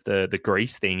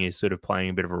Greece thing is sort of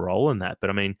playing a bit of a role in that. But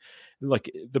I mean,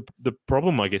 like the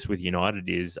problem, I guess, with United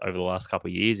is over the last couple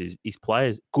of years is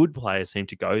good players seem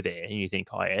to go there, and you think,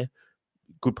 oh yeah,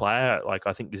 good player, like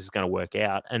I think this is going to work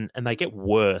out, and they get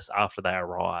worse after they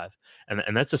arrive,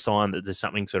 and that's a sign that there's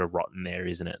something sort of rotten there,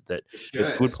 isn't it? That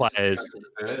the good players,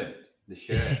 the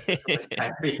shirt,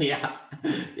 yeah,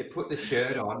 you put the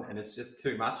shirt on, and it's just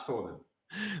too much for them.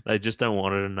 They just don't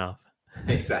want it enough.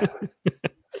 Exactly.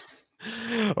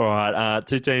 All right,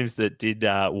 two teams that did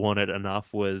want it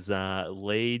enough was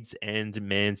Leeds and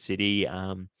Man City,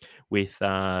 with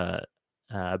Bielsa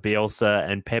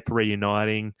and Pep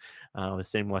reuniting. It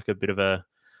seemed like a bit of a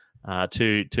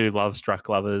two love-struck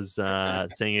lovers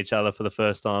seeing each other for the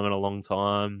first time in a long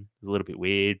time. It was a little bit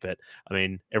weird, but I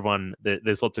mean,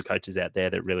 there's lots of coaches out there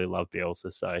that really love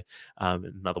Bielsa, so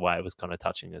another way it was kind of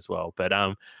touching as well. But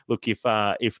look, if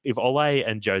Ole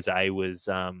and Jose was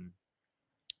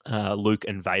Luke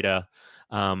and Vader,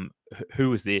 who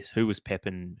was this? Who was Pep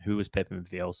and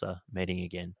Bielsa meeting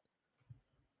again?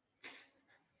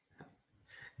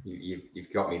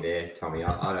 You've got me there, Tommy.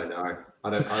 I don't know. I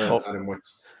don't watch.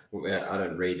 I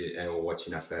don't read it or watch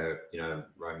enough,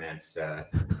 romance novels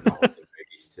and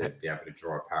movies to be able to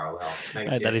draw a parallel.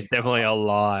 That is definitely a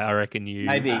lie. I reckon you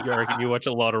watch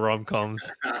a lot of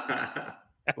rom-coms.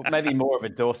 Maybe more of a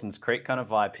Dawson's Creek kind of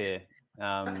vibe here.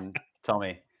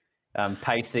 Tommy.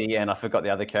 Pacey, and I forgot the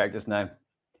other character's name.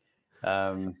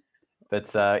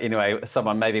 But anyway,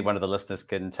 maybe one of the listeners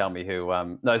can tell me who.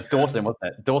 No, it's Dawson, wasn't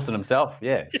it? Dawson himself.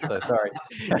 Yeah. So sorry.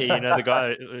 Yeah, you know the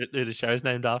guy who the show's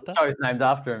named after. The show's named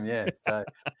after him. Yeah. So,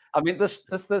 I mean, this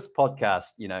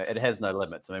podcast, it has no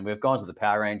limits. I mean, we've gone to the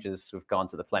Power Rangers, we've gone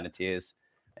to the Planeteers,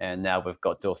 and now we've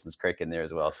got Dawson's Creek in there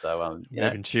as well. So,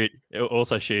 even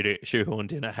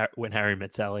shoehorned in a When Harry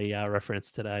Met Sally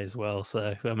reference today as well.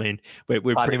 So, I mean, we're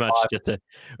pretty much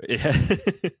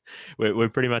we're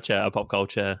pretty much a pop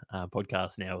culture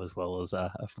podcast now, as well as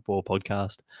a football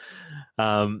podcast.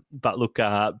 But look,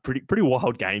 pretty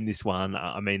wild game, this one.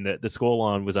 I mean, the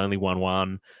scoreline was only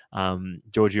 1-1.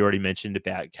 George, you already mentioned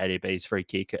about KDB's free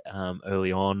kick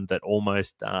early on that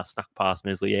almost snuck past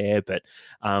Meslier, but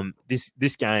this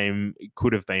game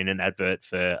could have been an advert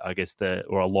for, I guess,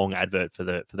 or a long advert for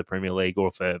the Premier League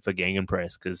or for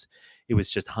Gegenpress, because it was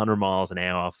just 100 miles an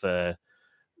hour for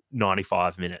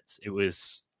 95 minutes. It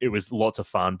was lots of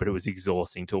fun, but it was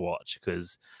exhausting to watch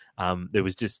because there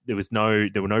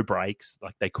were no breaks.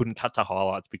 Like, they couldn't cut to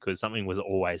highlights because something was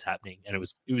always happening, and it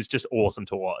was just awesome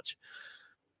to watch.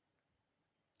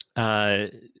 A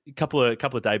couple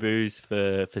of debuts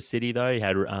for City though. You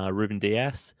had Ruben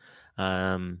Dias.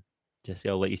 Jesse,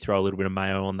 I'll let you throw a little bit of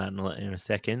mayo on that in a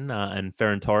second. And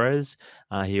Ferran Torres,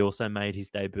 he also made his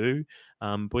debut.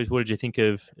 Boys, what did you think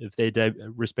of their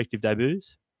respective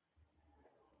debuts?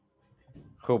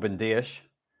 Ruben Dias.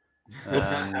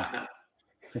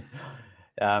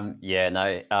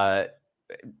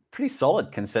 Pretty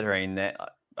solid, considering that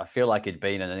I feel like he'd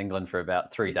been in England for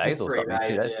about 3 days or something.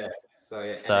 2 days.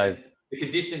 Yeah. So the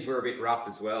conditions were a bit rough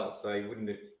as well, so he wouldn't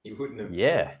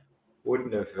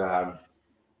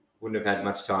have had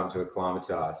much time to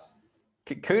acclimatise.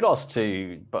 Kudos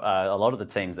to a lot of the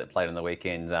teams that played on the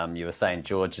weekend. You were saying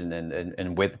George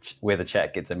and Weather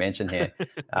Chat gets a mention here.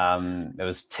 It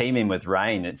was teeming with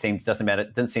rain. It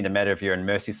didn't seem to matter if you're in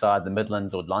Merseyside, the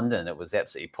Midlands, or London. It was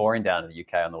absolutely pouring down in the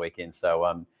UK on the weekend.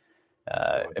 So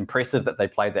impressive that they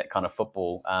played that kind of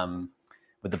football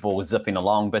with the ball zipping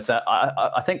along. But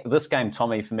I think this game,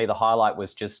 Tommy, for me, the highlight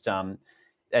was just,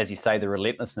 as you say, the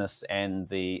relentlessness and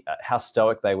the how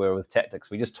stoic they were with tactics.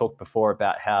 We just talked before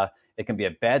about how it can be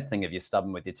a bad thing if you're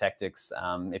stubborn with your tactics,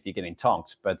 if you're getting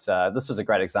tonked. But this was a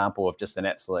great example of just an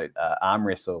absolute arm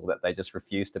wrestle that they just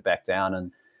refused to back down.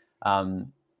 And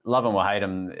love them or hate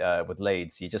them with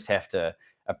Leeds, you just have to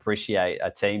appreciate a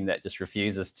team that just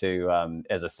refuses to,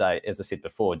 as I said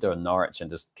before, do a Norwich and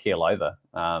just keel over.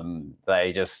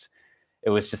 It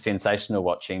was just sensational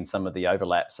watching some of the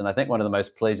overlaps. And I think one of the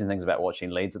most pleasing things about watching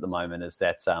Leeds at the moment is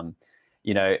that,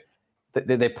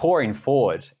 they're pouring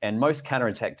forward, and most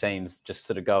counter-attack teams just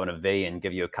sort of go in a V and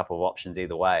give you a couple of options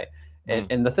either way.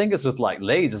 And the thing is with like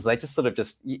Leeds is they just sort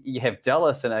of you have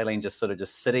Dallas and Aileen just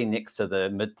sitting next to the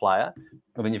mid player,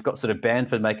 and then you've got sort of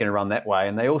Bamford making a run that way,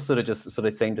 and they all sort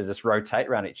of seem to just rotate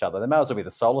around each other. They may as well be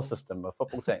the solar system of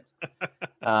football teams.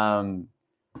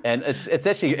 And it's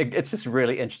just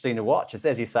really interesting to watch. It's,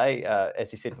 as you say,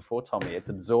 as you said before, Tommy, it's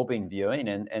absorbing viewing,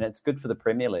 and it's good for the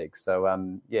Premier League. So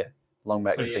long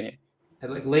back continue.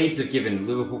 Like Leeds have given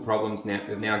Liverpool problems now.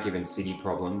 They've now given City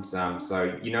problems.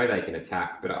 So they can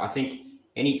attack. But I think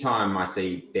anytime I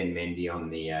see Ben Mendy on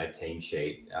the team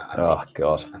sheet, I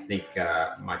think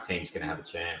my team's going to have a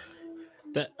chance.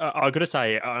 I've got to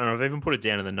say, I've even put it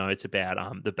down in the notes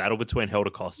about the battle between Helder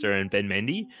Costa and Ben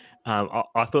Mendy.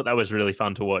 I thought that was really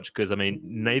fun to watch because, I mean,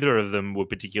 neither of them were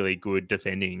particularly good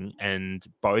defending, and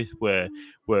both were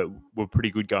pretty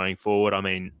good going forward. I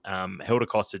mean, Helder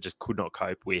Costa just could not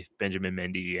cope with Benjamin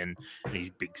Mendy and his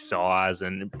big size,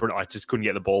 and I just couldn't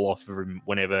get the ball off of him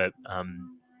whenever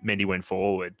Mendy went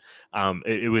forward.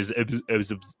 It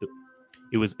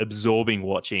was absorbing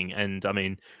watching, and I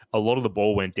mean, a lot of the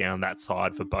ball went down that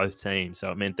side for both teams,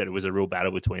 so it meant that it was a real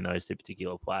battle between those two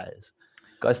particular players.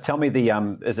 Guys, tell me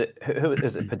is it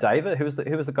Padeva? Who was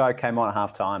the guy who came on at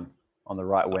halftime on the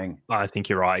right wing? I think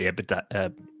you're right. Yeah, but I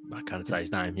can't say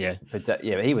his name. Yeah, but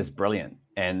he was brilliant,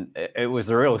 and it was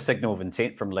a real signal of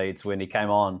intent from Leeds when he came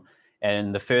on.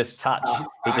 And the first touch,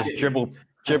 he just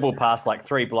dribbled past like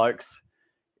three blokes.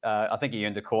 I think he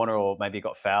earned a corner, or maybe he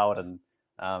got fouled, and.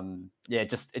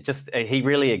 He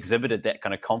really exhibited that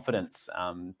kind of confidence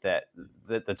that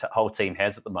the whole team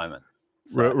has at the moment.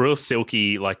 So. Real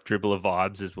silky, like dribbler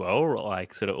vibes as well,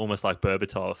 like sort of almost like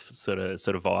Berbatov sort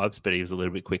of vibes, but he was a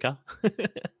little bit quicker.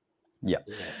 Yeah.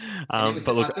 I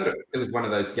thought it was one of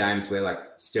those games where like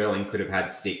Sterling could have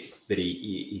had 6, but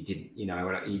he didn't.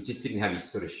 He just didn't have his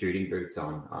sort of shooting boots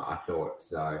on. I thought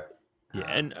so. Yeah,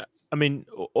 and I mean,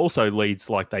 also Leeds,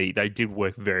 like they did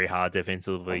work very hard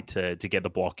defensively to get the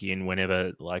block in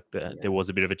whenever there was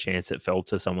a bit of a chance it fell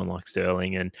to someone like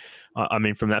Sterling. And I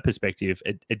mean, from that perspective,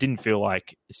 it didn't feel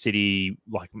like City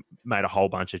made a whole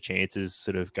bunch of chances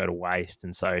sort of go to waste.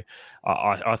 And so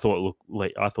I thought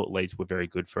Leeds were very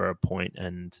good for a point,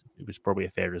 and it was probably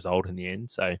a fair result in the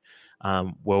end. So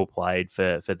well played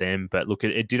for them. But look,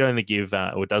 it did only give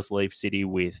or it does leave City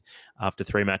with, after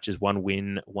 3 matches, 1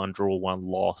 win, 1 draw, 1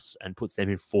 loss, and puts them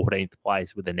in 14th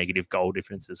place with a negative goal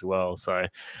difference as well. So,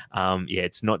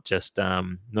 it's not just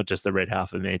the red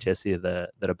half of Manchester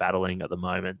that are battling at the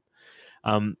moment.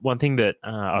 One thing that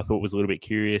I thought was a little bit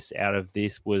curious out of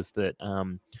this was that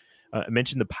I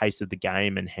mentioned the pace of the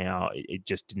game and how it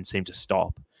just didn't seem to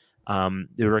stop.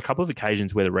 There were a couple of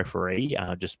occasions where the referee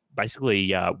just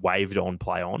basically waved on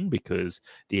play on because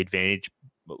the advantage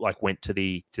went to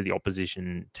the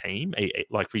opposition team.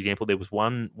 Like, for example, there was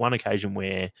one occasion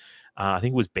where I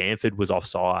think it was Bamford was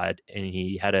offside and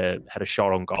he had a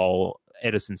shot on goal.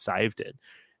 Ederson saved it,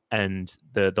 and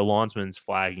the linesman's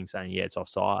flagging saying, yeah, it's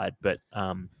offside. But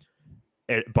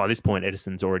by this point,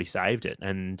 Ederson's already saved it,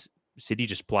 and City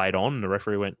just played on. And the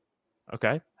referee went,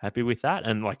 okay, happy with that.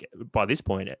 And by this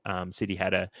point, City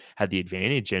had the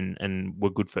advantage and were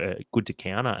good to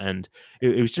counter. And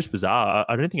it was just bizarre.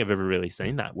 I don't think I've ever really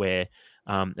seen that where,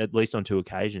 at least on 2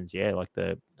 occasions,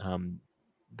 the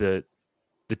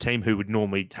team who would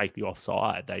normally take the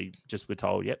offside, they just were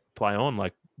told, yep, play on.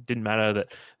 Like, didn't matter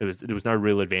that there was no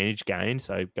real advantage gained.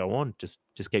 So go on, just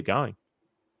keep going.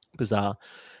 Bizarre.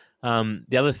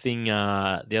 The other thing,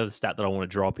 the other stat that I want to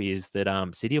drop is that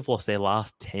City have lost their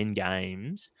last 10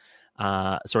 games.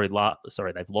 They've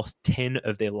lost 10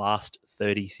 of their last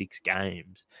 36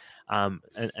 games.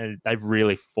 And they've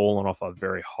really fallen off a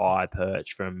very high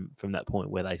perch from that point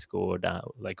where they scored.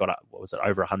 They got up,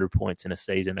 over 100 points in a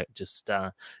season just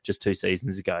 2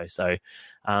 seasons ago. So,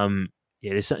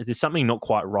 there's something not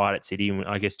quite right at City. And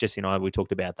I guess Jesse and I, we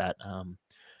talked about that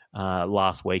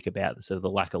last week about the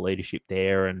lack of leadership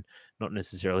there, and not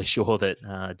necessarily sure that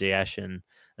Dias and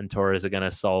Torres are going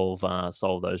to solve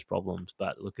those problems.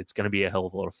 But look, it's going to be a hell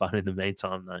of a lot of fun in the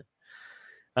meantime,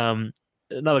 though.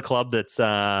 Another club that's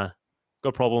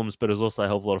got problems, but is also a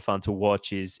hell of a lot of fun to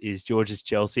watch is George's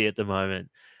Chelsea at the moment.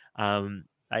 Clean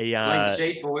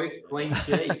sheet, boys. Clean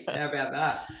sheet. How about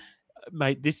that,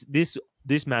 mate?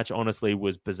 This match honestly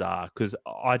was bizarre because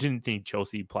I didn't think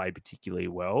Chelsea played particularly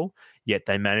well, yet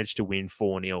they managed to win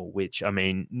 4-0, which, I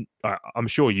mean, I'm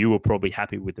sure you were probably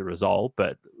happy with the result,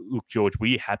 but look, George, were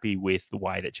you happy with the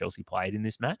way that Chelsea played in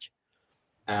this match?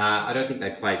 I don't think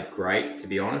they played great, to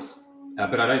be honest,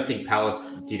 but I don't think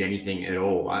Palace did anything at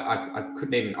all. I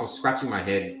couldn't even, I was scratching my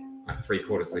head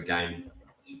 3/4 of the game,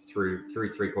 through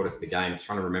 3/4 of the game,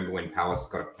 trying to remember when Palace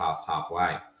got past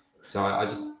halfway. So I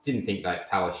just didn't think that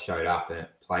Palace showed up and it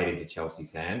played into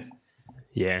Chelsea's hands.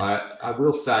 Yeah. I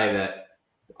will say that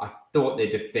I thought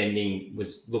their defending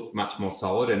looked much more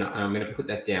solid, and I'm going to put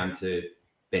that down to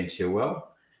Ben Chilwell,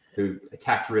 who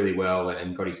attacked really well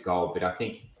and got his goal. But I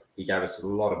think he gave us a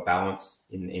lot of balance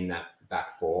in that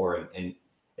back four, and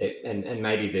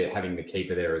maybe having the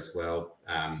keeper there as well.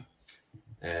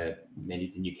 The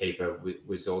new keeper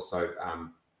was also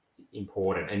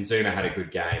important, and Zuma had a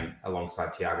good game alongside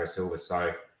Thiago Silva.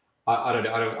 So I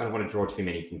don't want to draw too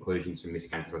many conclusions from this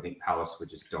game because I think Palace were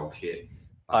just dog shit.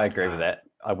 I agree with that.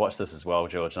 I watched this as well,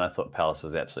 George, and I thought Palace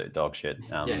was absolute dog shit.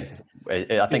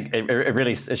 I think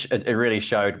it really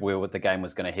showed where the game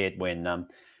was going to head when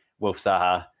Wilf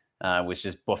Zaha was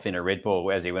just buffing a Red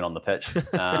Bull as he went on the pitch.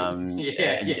 And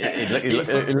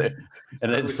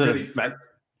it sort of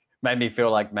made me feel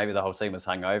like maybe the whole team was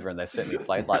hungover, and they certainly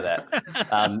played like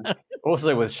that.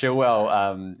 Also with Chilwell,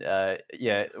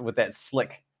 with that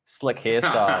slick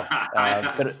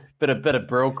hairstyle, bit of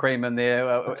Brill cream in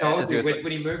there. I told you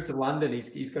when he moved to London,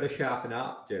 he's got to sharpen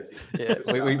up, Jesse. Yeah,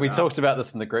 we talked about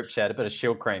this in the group chat. A bit of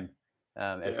shield cream,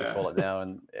 as we call it now,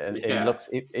 and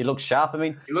he looks sharp. I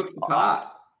mean, he looks the part.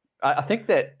 I think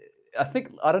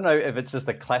I don't know if it's just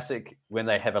a classic when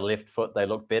they have a left foot they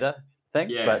look better thing,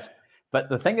 But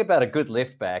the thing about a good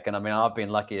left back, and I mean, I've been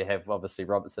lucky to have obviously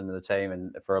Robertson in the team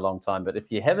and for a long time, but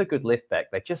if you have a good left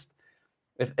back, they just,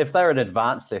 if they're an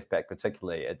advanced left back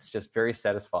particularly, it's just very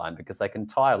satisfying because they can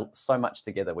tie so much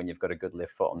together when you've got a good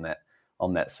left foot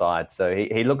on that side. So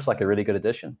he looks like a really good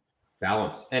addition.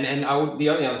 Balance. And the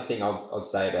only other thing I'll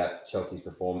say about Chelsea's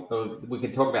performance, we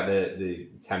could talk about the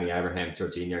Tammy Abraham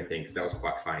Jorginho thing because that was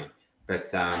quite funny. But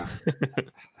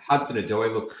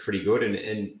Hudson-Odoi looked pretty good,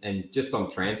 and just on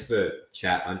transfer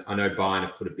chat, I know Bayern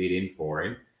have put a bid in for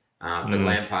him. But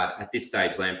Lampard, at this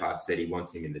stage, Lampard said he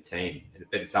wants him in the team,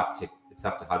 but it's up to it's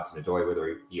up to Hudson-Odoi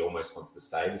whether he almost wants to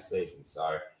stay this season.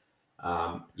 So,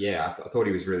 I thought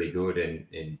he was really good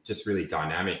and just really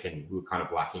dynamic, and we were kind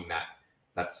of lacking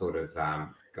that sort of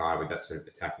guy with that sort of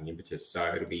attacking impetus.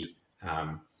 So it'll be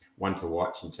one to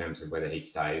watch in terms of whether he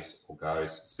stays or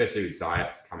goes, especially with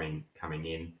Ziyech coming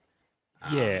in.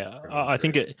 I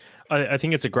think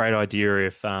it's a great idea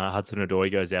if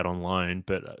Hudson-Odoi goes out on loan,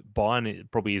 but Bayern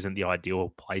probably isn't the ideal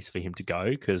place for him to go,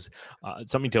 because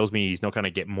something tells me he's not going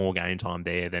to get more game time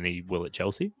there than he will at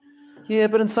Chelsea. Yeah,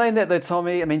 but in saying that though,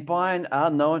 Tommy, I mean, Bayern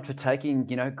are known for taking,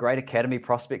 great academy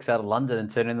prospects out of London and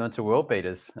turning them into world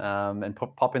beaters, and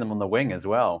popping them on the wing as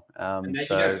well. And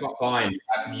Bayern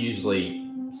usually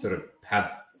sort of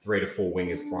have 3 to 4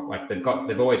 wingers. Like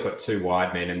they've always got 2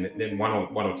 wide men, and then one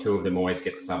or two of them always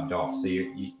get subbed off. So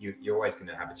you're always going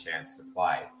to have a chance to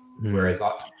play. Whereas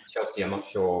Chelsea, I'm not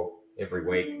sure every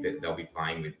week that they'll be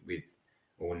playing with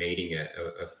or needing a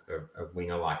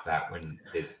winger like that when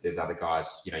there's other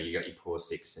guys. You got your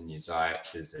Pulisic and your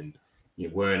Ziyech's and your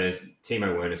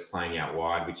Timo Werner's playing out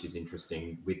wide, which is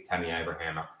interesting, with Tammy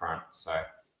Abraham up front. So.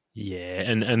 Yeah,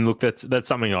 and look, that's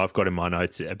something I've got in my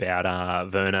notes about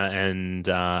Werner and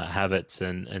Havertz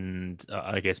and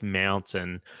I guess Mount,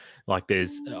 and like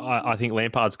I think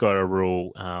Lampard's got a real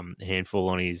handful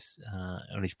on his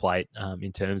plate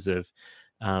in terms of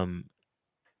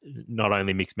not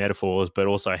only mixed metaphors, but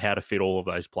also how to fit all of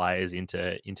those players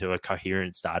into a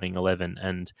coherent starting 11.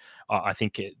 And I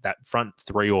think that front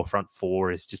 3 or front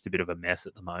 4 is just a bit of a mess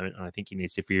at the moment. And I think he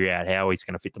needs to figure out how he's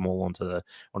going to fit them all onto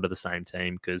the same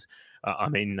team. Because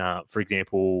for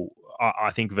example,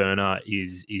 I think Werner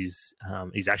is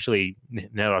actually,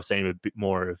 now that I've seen him a bit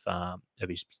more of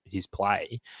his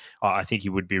play, I think he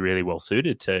would be really well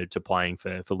suited to playing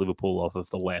for Liverpool off of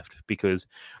the left, because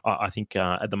I think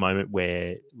at the moment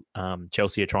where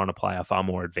Chelsea are trying to play a far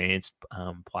more advanced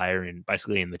player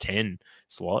basically in the 10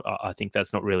 slot, I think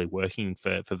that's not really working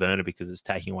for Werner, because it's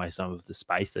taking away some of the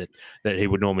space that he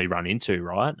would normally run into,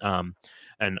 right?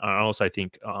 And I also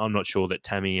think, I'm not sure that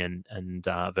Tammy and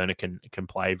Werner can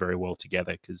play very well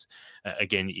together, because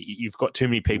again, you've got too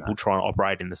many people trying to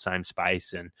operate in the same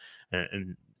space, and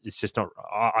it's just not.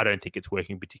 I don't think it's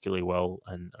working particularly well.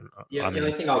 And the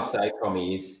only thing I would say,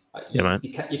 Tommy, is you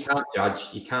can't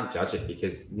judge it,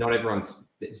 because no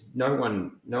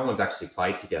one's actually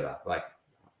played together. Like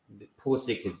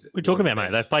Pulisic is. We're talking about,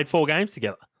 mate. They've played 4 games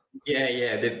together.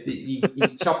 Yeah.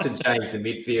 He's chopped and changed the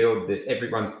midfield,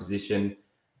 everyone's position.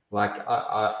 Like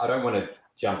I don't want to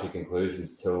jump to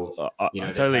conclusions till I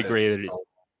totally agree that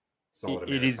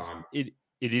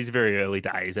it is very early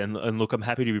days, and look, I'm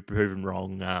happy to be proven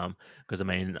wrong, because I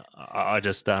mean, I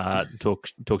just talk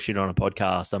shit on a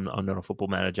podcast. I'm not a football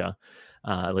manager,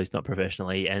 at least not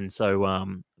professionally, and so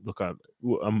look,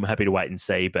 I'm happy to wait and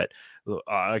see. But look,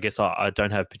 I guess I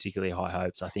don't have particularly high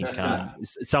hopes. I think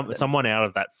someone out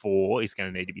of that 4 is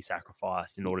going to need to be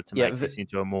sacrificed in order to make this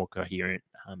into a more coherent.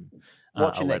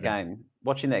 Watching that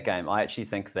game, I actually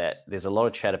think that there's a lot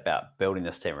of chat about building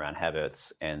this team around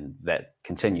Havertz, and that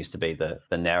continues to be the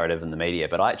narrative in the media.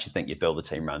 But I actually think you build the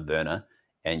team around Werner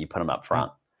and you put him up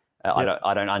front.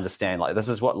 I don't understand. Like, this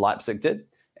is what Leipzig did,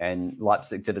 and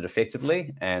Leipzig did it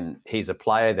effectively. And he's a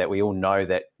player that we all know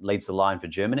that leads the line for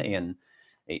Germany, and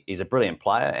he's a brilliant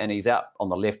player, and he's out on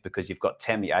the left because you've got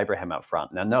Tammy Abraham up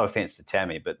front. Now, no offense to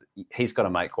Tammy, but he's got to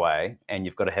make way, and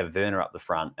you've got to have Werner up the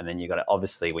front. And then you've got to,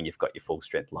 obviously, when you've got your full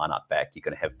strength lineup back, you're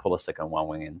going to have Pulisic on one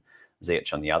wing and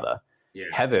Ziyech on the other. Yeah.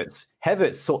 Havertz,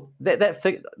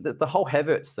 the whole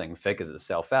Havertz thing figures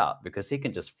itself out, because he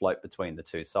can just float between the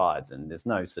 2 sides, and there's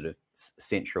no sort of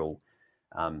central,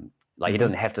 he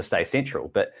doesn't have to stay central,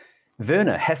 but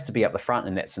Werner has to be up the front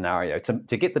in that scenario.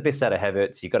 To get the best out of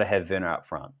Havertz, you've got to have Werner up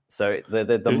front. So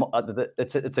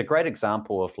it's a great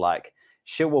example of, like,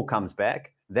 Chilwell comes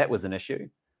back. That was an issue.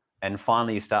 And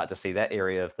finally, you start to see that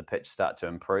area of the pitch start to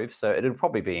improve. So it'll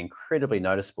probably be incredibly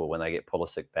noticeable when they get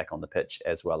Pulisic back on the pitch,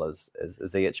 as well as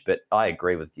Ziyech. But I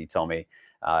agree with you, Tommy.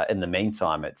 In the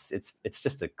meantime, it's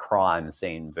just a crime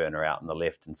seeing Werner out on the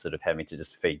left and sort of having to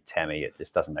just feed Tammy. It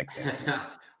just doesn't make sense to me.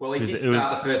 Well, he did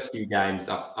start the first few games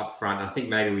up front. I think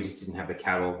maybe we just didn't have the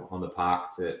cattle on the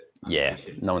park to.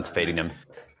 No one's feeding him.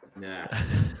 No.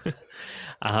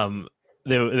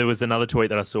 There was another tweet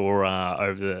that I saw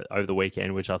over the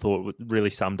weekend, which I thought really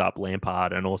summed up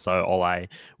Lampard and also Ole,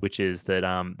 which is that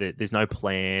there's no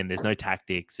plan, there's no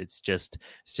tactics, it's just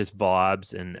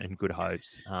vibes and good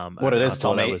hopes. What it is,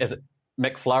 Tommy, is it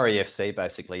McFlurry FC,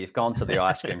 basically. You've gone to the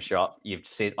ice cream shop, you've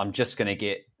said, I'm just going to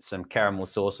get some caramel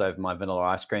sauce over my vanilla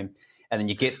ice cream, and then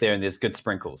you get there and there's good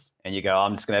sprinkles, and you go,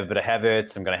 I'm just going to have a bit of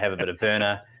Havertz, I'm going to have a bit of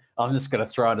Werner, I'm just going to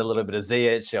throw in a little bit of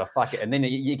Ziyech or fuck it. And then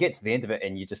you get to the end of it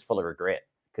and you're just full of regret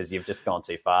because you've just gone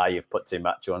too far. You've put too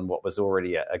much on what was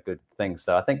already a good thing.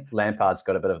 So I think Lampard's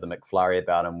got a bit of the McFlurry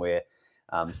about him where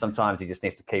sometimes he just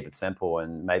needs to keep it simple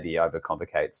and maybe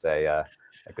overcomplicates a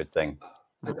good thing.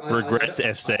 Regrets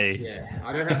FC. Yeah,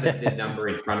 I don't have the number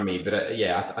in front of me, but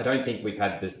I don't think we've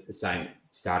had the same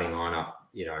starting lineup.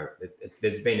 You know,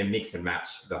 there's been a mix and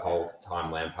match the whole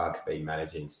time Lampard's been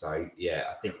managing. So yeah,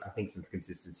 I think some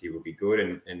consistency will be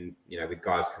good, and you know, with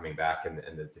guys coming back and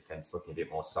the defense looking a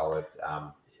bit more solid.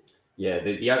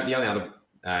 The only other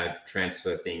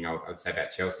transfer thing I would say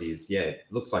about Chelsea is it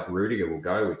looks like Rudiger will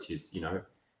go, which is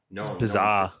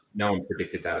bizarre. No one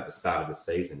predicted that at the start of the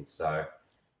season. So.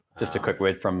 Just a quick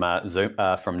word from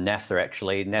Nasser,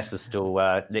 actually. Nasser's still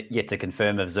yet to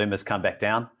confirm if Zuma's come back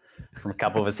down from a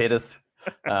couple of his headers.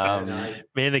 Man,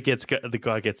 the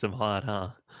guy gets him hard,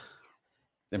 huh?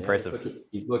 Impressive. Yeah,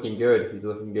 he's looking good. He's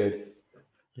looking good.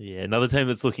 Yeah, another team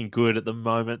that's looking good at the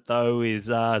moment, though, is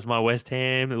my West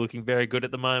Ham. They're looking very good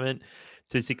at the moment.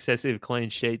 2 successive clean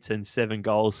sheets and 7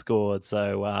 goals scored.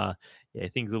 So,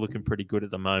 things are looking pretty good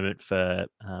at the moment for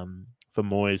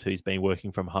Moyes, who's been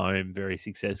working from home very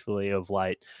successfully of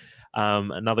late.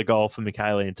 Another goal for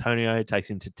Michail Antonio takes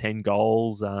him to 10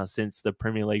 goals since the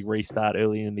Premier League restart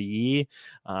earlier in the year,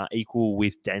 equal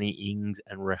with Danny Ings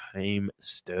and Raheem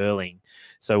Sterling.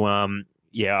 So,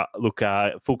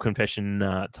 full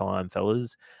confession time,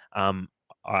 fellas.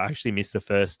 I actually missed the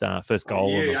first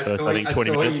goal of the first,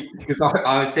 20 minutes. Because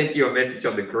I sent you a message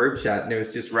on the group chat and it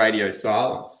was just radio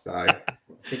silence. So I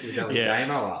think it was only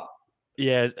demo up.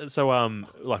 Yeah, so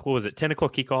what was it? 10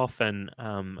 o'clock kickoff, and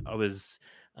I was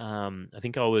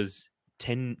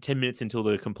 10 minutes until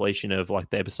the completion of like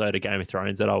the episode of Game of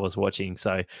Thrones that I was watching.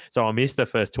 So I missed the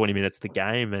first 20 minutes of the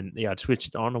game, and I switched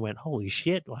it on and went, holy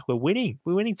shit, like we're winning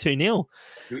 2-0.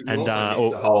 You and also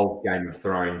missed the whole Game of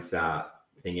Thrones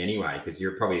thing anyway, because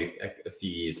you're probably a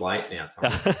few years late now,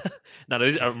 Tom. No,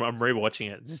 I'm rewatching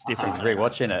it. It's different. He's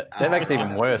rewatching it. That makes it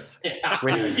even worse.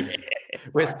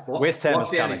 West Ham is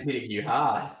coming. Is hitting you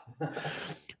hard.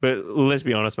 But let's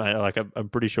be honest, mate. Like I'm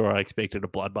pretty sure I expected a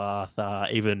bloodbath,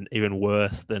 even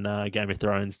worse than Game of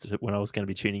Thrones when I was going to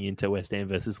be tuning into West Ham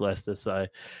versus Leicester. So,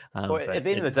 at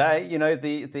the end of the day, you know,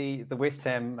 the West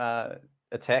Ham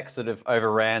attack sort of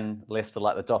overran Leicester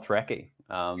like the Dothraki,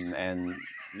 and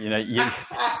you know, yeah.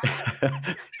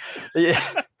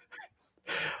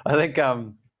 I think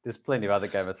there's plenty of other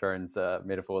Game of Thrones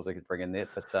metaphors I could bring in there,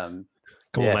 but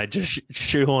come on, mate, just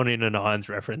shoehorn in an Irons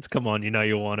reference. Come on, you know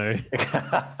you want to.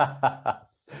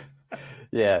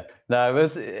 Yeah, no,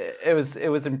 it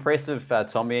was impressive,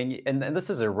 Tommy, and this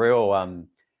is a real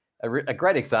a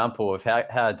great example of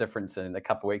how a difference in a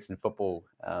couple of weeks in football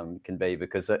can be,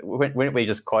 because when we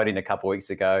just quoting a couple of weeks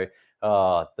ago,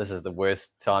 oh, this is the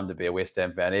worst time to be a West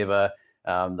Ham fan ever.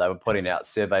 They were putting out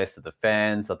surveys to the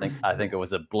fans. I think it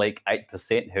was a bleak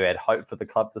 8% who had hope for the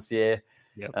club this year.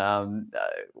 Yep.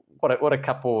 What a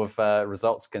couple of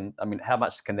results can. I mean, how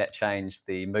much can that change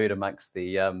the mood amongst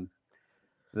the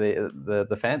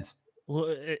fans?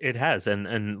 Well, it has,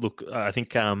 and look, I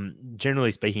think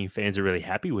generally speaking, fans are really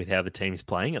happy with how the team's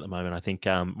playing at the moment. I think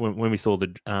when we saw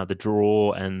the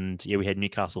draw, and we had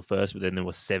Newcastle first, but then there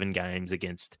were 7 games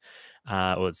against,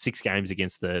 or 6 games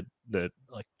against the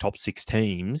like top 6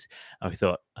 teams. We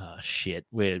thought, oh, shit,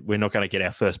 we're not going to get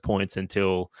our first points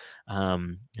until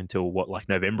what, like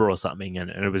November or something,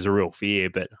 and it was a real fear.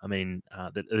 But I mean,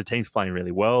 the team's playing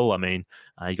really well. I mean,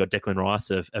 you got Declan Rice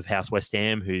of House West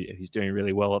Ham, who's doing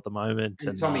really well at the moment.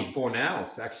 And Tommy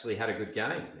Fornals actually had a good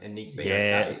game, and he's been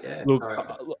okay. Yeah, look,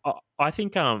 I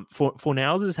think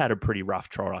Fornals has had a pretty rough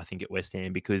trot, I think, at West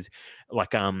Ham, because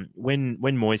like when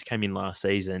Moyes came in last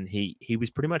season, he was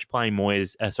pretty much playing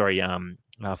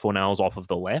Fornals off of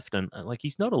the left, and like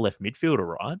he's not a left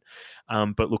midfielder, right?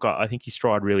 But look, I think he's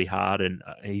tried really hard, and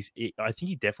I think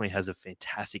he definitely has a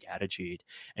fantastic attitude.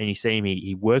 And you see him,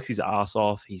 he works his ass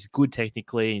off. He's good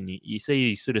technically, and you see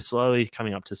he's sort of slowly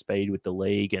coming up to speed with the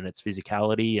league and its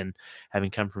physicality. And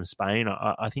having come from Spain,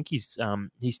 I think he's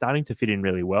starting to fit in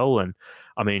really well. And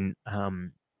I mean,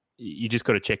 you just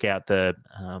got to check out the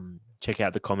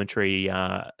commentary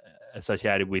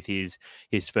associated with his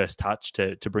first touch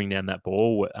to bring down that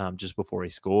ball just before he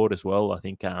scored as well. I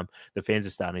think the fans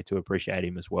are starting to appreciate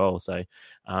him as well. So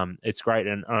it's great.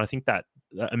 And I think that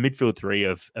a midfield 3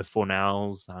 of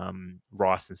Fornals,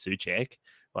 Rice and Souček,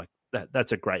 like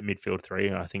that's a great midfield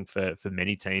 3, I think, for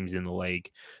many teams in the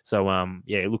league. So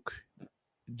look,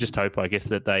 just hope, I guess,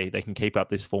 that they can keep up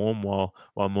this form while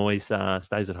Moyes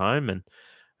stays at home, and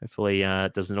hopefully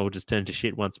it doesn't all just turn to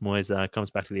shit once Moyes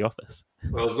comes back to the office.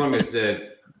 Well, as long as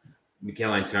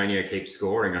Mikel Antonio keeps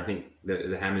scoring, I think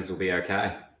the Hammers will be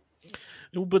okay.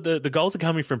 But the goals are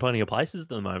coming from plenty of places at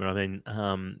the moment. I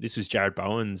mean, this was Jared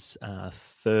Bowen's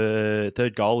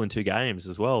third goal in 2 games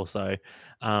as well. So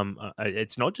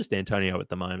it's not just Antonio at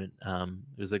the moment.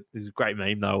 There's a great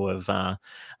meme though of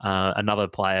another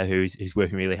player who's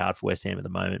working really hard for West Ham at the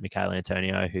moment, Mikel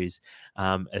Antonio, who's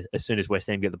as soon as West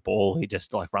Ham get the ball, he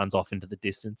just like runs off into the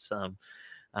distance.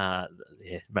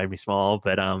 Made me smile.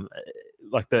 But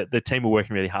like the team are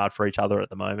working really hard for each other at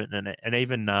the moment, and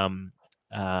even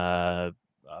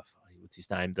what's his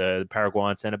name? The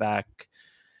Paraguayan centre back,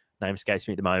 name escapes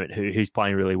me at the moment, who's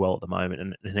playing really well at the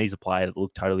moment, and he's a player that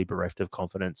looked totally bereft of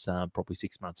confidence probably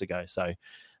 6 months ago. So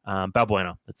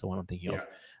Balbuena, that's the one I'm thinking of.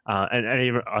 And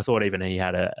even I thought even he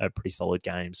had a pretty solid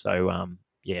game. So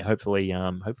hopefully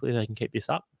they can keep this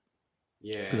up.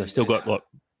 Yeah, because they've still got what?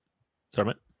 Sorry,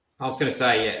 mate. I was going to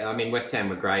say, I mean, West Ham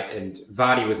were great, and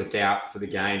Vardy was a doubt for the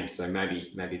game, so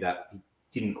maybe that he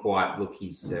didn't quite look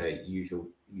his usual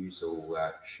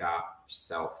sharp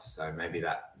self. So maybe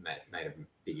that made a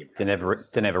big impact.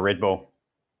 Didn't have a Red Bull.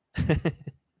 Yeah,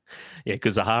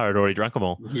 because Zaha had already drunk them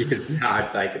all. Yeah, Zaha had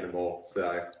taken them all.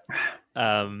 So,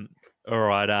 all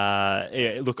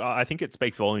right. Look, I think it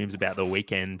speaks volumes about the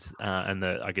weekend and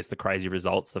the crazy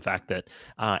results. The fact that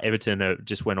Everton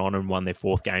just went on and won their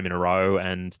 4th game in a row,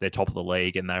 and they're top of the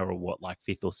league, and they were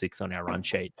 5th or 6th on our run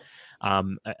sheet.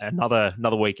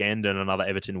 Another weekend and another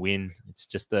Everton win. It's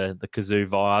just the Kazoo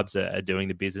vibes are doing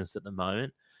the business at the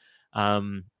moment.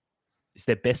 It's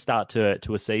their best start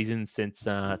to a season since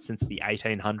the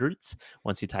 1800s.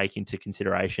 Once you take into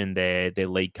consideration their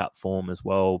League Cup form as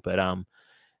well, but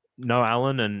no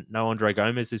Allen and no Andre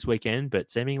Gomez this weekend, but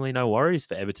seemingly no worries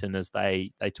for Everton as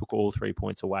they took all 3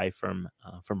 points away from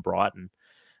Brighton.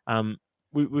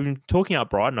 We've been talking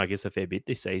up Brighton, I guess, a fair bit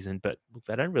this season, but look,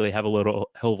 they don't really have a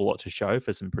hell of a lot to show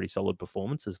for some pretty solid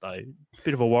performances, though.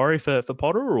 Bit of a worry for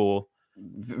Potter, or?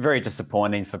 Very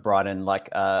disappointing for Brighton.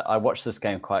 I watched this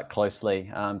game quite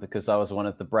closely because I was one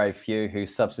of the brave few who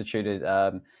substituted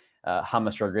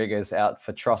James Rodriguez out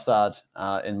for Trossard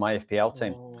in my FPL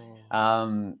team.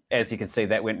 As you can see,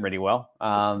 that went really well.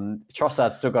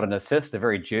 Trossard still got an assist, a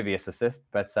very dubious assist,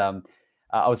 but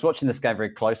I was watching this game very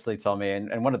closely, Tommy,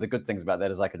 and one of the good things about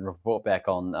that is I can report back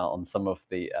on some of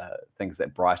the things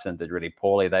that Brighton did really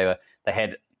poorly. They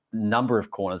had a number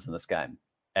of corners in this game,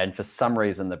 and for some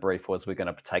reason the brief was we're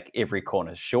going to take every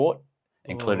corner short,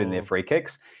 including their free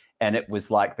kicks. And it was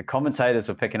like the commentators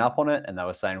were picking up on it, and they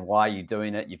were saying, "Why are you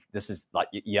doing it? This is like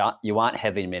you aren't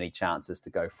having many chances to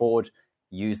go forward.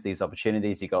 Use these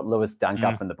opportunities." You got Lewis Dunk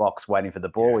up in the box waiting for the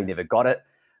ball. He never got it.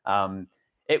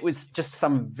 It was just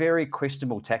some very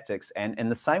questionable tactics. And in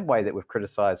the same way that we've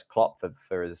criticised Klopp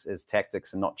for his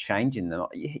tactics and not changing them,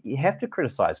 you have to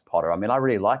criticise Potter. I mean, I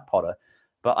really like Potter,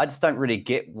 but I just don't really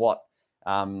get what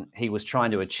he was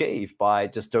trying to achieve by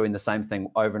just doing the same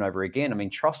thing over and over again. I mean,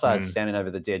 Trossard's standing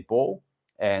over the dead ball,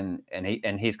 and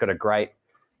he's got a great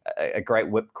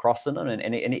whip cross in it,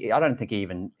 and I don't think he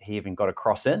even got a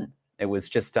cross in. It was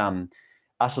just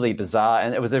utterly bizarre,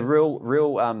 and it was a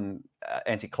real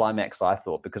anticlimax, I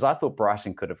thought, because I thought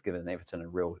Brighton could have given Everton a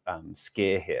real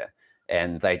scare here,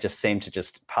 and they just seemed to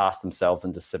just pass themselves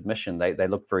into submission. They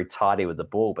looked very tidy with the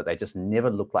ball, but they just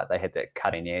never looked like they had that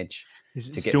cutting edge.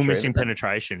 Still missing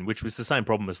penetration, which was the same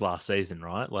problem as last season,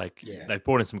 right? They've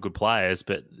brought in some good players,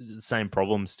 but the same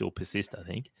problems still persist, I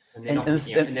think. And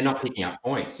they're not picking up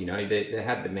points. You know, they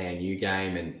had the Man U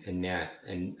game, and now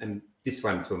and this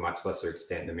one to a much lesser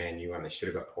extent, the Man U one they should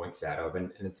have got points out of, and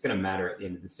it's going to matter at the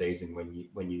end of the season when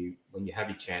you have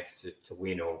your chance to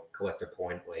win or collect a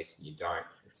point at least, and you don't.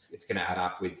 It's going to add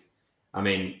up with. I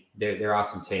mean, there are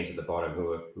some teams at the bottom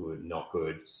who are not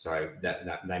good, so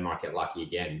that they might get lucky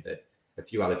again, but a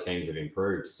few other teams have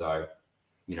improved, so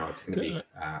you know it's going to be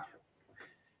tough.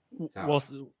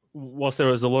 Whilst there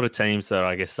was a lot of teams that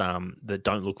I guess that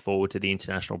don't look forward to the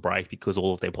international break because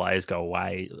all of their players go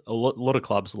away, a lot of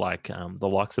clubs like the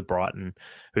likes of Brighton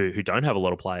who don't have a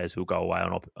lot of players who will go away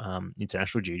on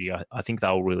international duty, I think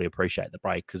they'll really appreciate the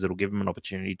break because it'll give them an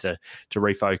opportunity to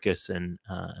refocus and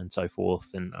so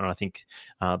forth, and I think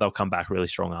they'll come back really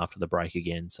strong after the break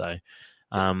again. So.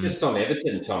 Just on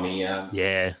Everton, Tommy.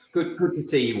 Good to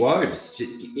see Wobes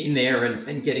in there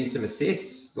and getting some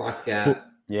assists. Good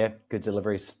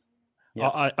deliveries. Yep.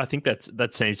 I think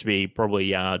that seems to be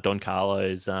probably Don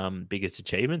Carlo's biggest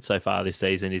achievement so far this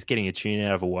season is getting a tune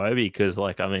out of Iwobi because,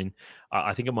 I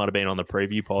think it might have been on the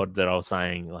preview pod that I was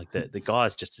saying, the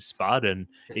guy's just a spud and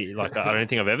I don't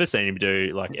think I've ever seen him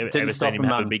do, ever seen him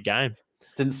have a big game.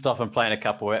 Didn't stop him playing a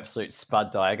couple of absolute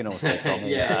spud diagonals there,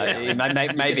 Tommy.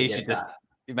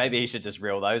 Maybe he should just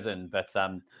reel those in. But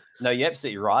No, you're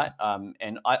absolutely right.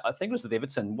 And I think it was with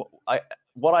Everton.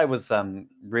 What I was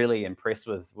really impressed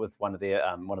with one of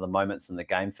the moments in the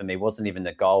game for me wasn't even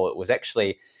the goal. It was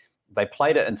actually they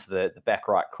played it into the back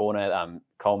right corner.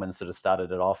 Coleman sort of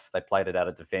started it off. They played it out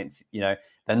of defence.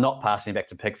 They're not passing back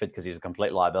to Pickford because he's a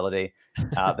complete liability.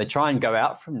 They try and go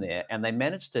out from there, and they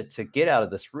managed to get out of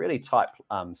this really tight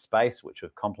space, which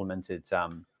have complemented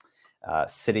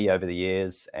City over the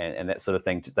years and that sort of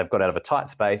thing. They've got out of a tight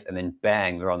space, and then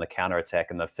bang, they're on the counter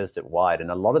attack and they've fizzed it wide.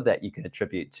 And a lot of that you can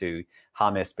attribute to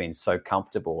James being so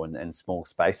comfortable in small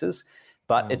spaces.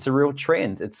 But it's a real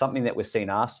trend. It's something that we're seeing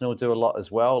Arsenal do a lot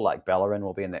as well. Like Bellerin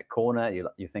will be in that corner.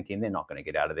 You're thinking they're not going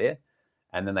to get out of there.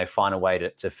 And then they find a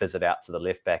way to fizz it out to the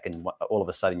left back. And all of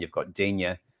a sudden you've got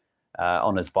Digne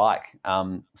on his bike.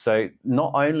 So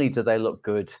not only do they look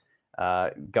good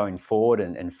going forward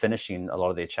and finishing a lot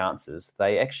of their chances,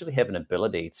 they actually have an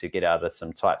ability to get out of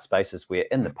some tight spaces where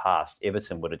in the past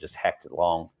Everton would have just hacked it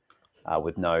long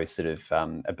with no sort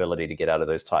of ability to get out of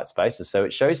those tight spaces. So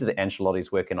it shows you that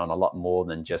Ancelotti's working on a lot more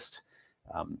than just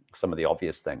some of the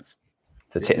obvious things.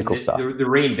 It's the technical stuff. The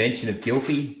reinvention of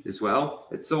Gylfi as well.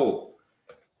 It's all.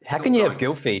 How can you have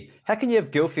Gylfi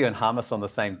and James on the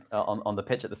same on the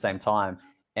pitch at the same time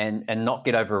and not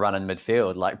get overrun in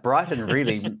midfield? Like Brighton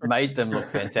really made them look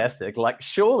fantastic. Like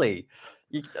surely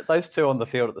those two on the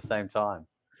field at the same time.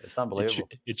 It's unbelievable.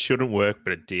 It shouldn't work,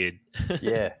 but it did.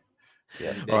 Yeah.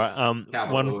 Yeah. All right.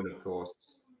 Calvert-Lewin, of course.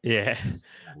 Yeah.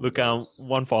 Look,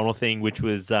 one final thing, which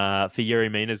was for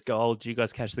Yerry Mina's goal. Did you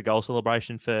guys catch the goal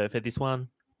celebration for this one?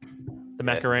 The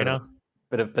Macarena?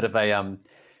 Bit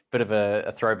of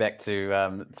a throwback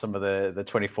to some of the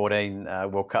 2014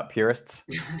 World Cup purists.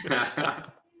 That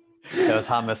was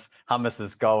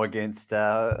Hummus's goal against who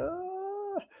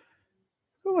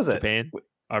was it? Japan,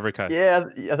 Ivory Coast. Yeah,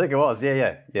 I think it was.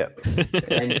 Yeah.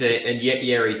 And yet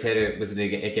Yerry's header was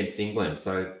against England,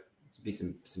 so to be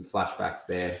some flashbacks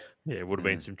there. Yeah, it would have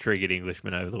been some triggered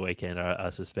Englishmen over the weekend, I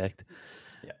suspect.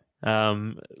 Yeah.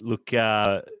 Look,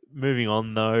 moving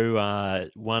on though,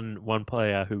 one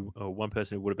person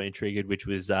who would have been triggered, which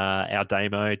was our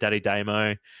Daddy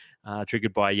Damo,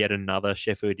 triggered by yet another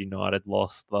Sheffield United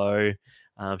loss though.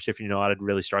 Sheffield United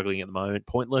really struggling at the moment.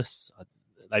 Pointless.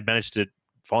 They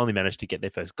finally managed to get their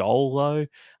first goal though,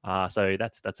 so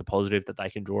that's a positive that they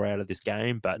can draw out of this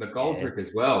game. But McGoldrick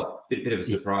as well, bit of a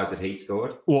surprise that he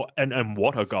scored. Well, and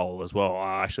what a goal as well.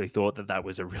 I actually thought that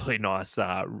was a really nice,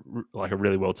 like a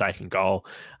really well taken goal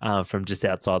from just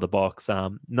outside the box.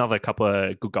 Another couple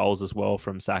of good goals as well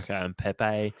from Saka and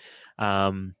Pepe.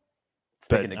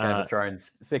 Speaking of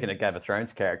Game of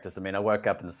Thrones characters, I mean, I woke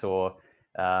up and saw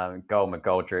goal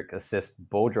McGoldrick, assist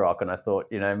Baldock, and I thought,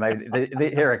 maybe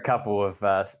here are a couple of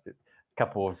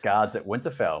guards at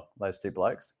Winterfell. Those two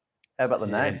blokes. How about the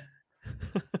names?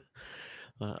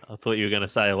 I thought you were going to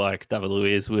say like David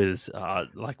Luiz was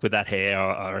like with that hair.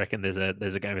 I reckon there's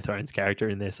a Game of Thrones character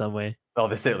in there somewhere. Oh,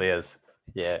 there certainly is.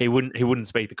 Yeah, he wouldn't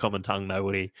speak the common tongue though,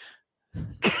 would he?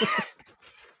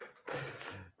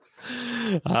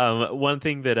 One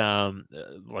thing that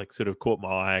like sort of caught my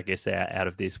eye, I guess, out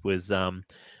of this was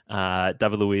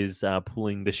David Luiz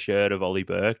pulling the shirt of Ollie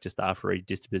Burke just after he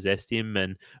dispossessed him,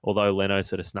 and although Leno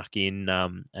sort of snuck in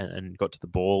and got to the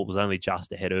ball, it was only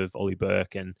just ahead of Ollie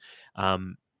Burke, and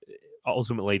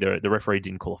ultimately the referee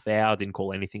didn't call a foul, didn't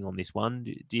call anything on this one.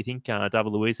 Do you think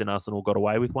David Luiz and Arsenal got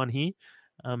away with one here?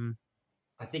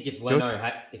 I think if Leno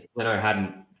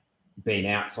hadn't been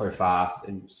out so fast,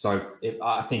 and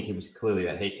I think it was clearly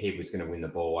that he was going to win the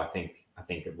ball. I think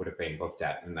it would have been looked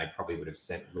at, and they probably would have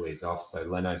sent Luiz off. So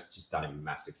Leno's just done him a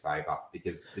massive favour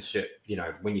because the shit,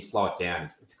 when you slow it down,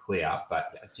 it's clear.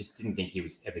 But I just didn't think he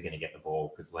was ever going to get the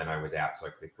ball because Leno was out so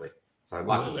quickly. So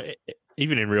lucky.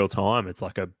 Even in real time, it's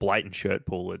like a blatant shirt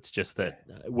pull. It's just that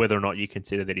whether or not you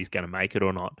consider that he's going to make it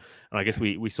or not. And I guess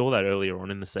we saw that earlier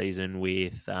on in the season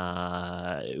with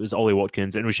it was Ollie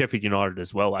Watkins, and it was Sheffield United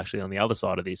as well. Actually, on the other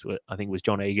side of this, I think it was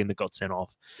John Egan that got sent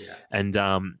off. Yeah. And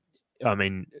I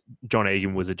mean, John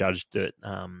Egan was adjudged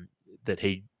that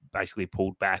he basically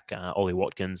pulled back Ollie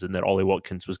Watkins, and that Ollie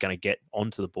Watkins was going to get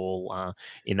onto the ball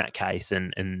in that case,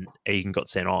 and Egan got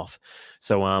sent off.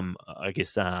 So I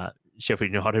guess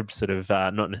Sheffield United sort of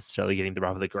not necessarily getting the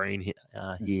rub of the green here.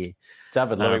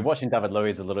 David Luiz, watching David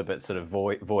Luiz is a little bit sort of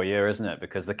voyeur, isn't it?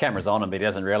 Because the camera's on him, but he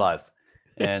doesn't realise.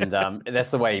 And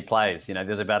that's the way he plays.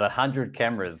 There's about 100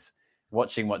 cameras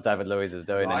watching what David Luiz is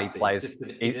doing, and he plays.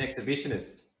 He's an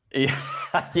exhibitionist.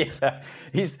 Yeah,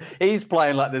 he's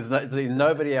playing like there's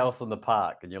nobody else on the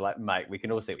park, and you're like, mate, we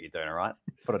can all see what you're doing, all right?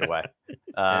 put it away.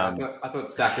 I thought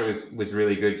Saka was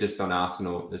really good just on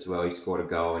Arsenal as well. He scored a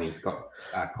goal and he got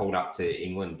called up to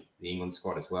England, the England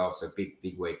squad as well. So big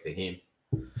week for him.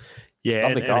 Yeah,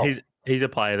 and he's a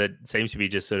player that seems to be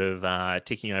just sort of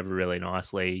ticking over really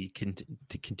nicely.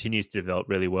 Continues to develop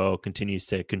really well. Continues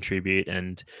to contribute,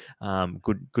 and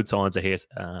good signs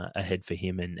ahead for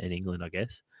him and England, I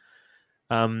guess.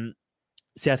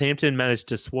 Southampton managed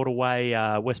to swat away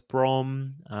West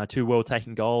Brom, 2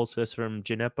 well-taken goals, first from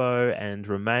Gineppo and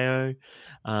Romeo.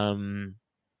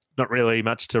 Not really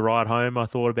much to write home, I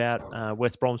thought, about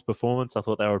West Brom's performance. I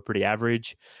thought they were pretty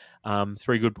average. 3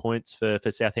 good points for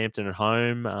Southampton at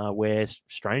home, where,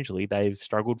 strangely, they've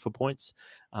struggled for points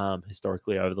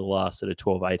historically over the last sort of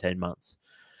 12, 18 months.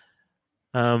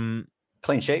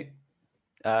 Clean sheet.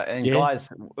 Guys,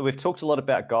 we've talked a lot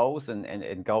about goals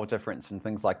and goal difference and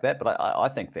things like that, but I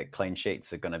think that clean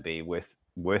sheets are going to be worth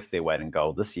their weight in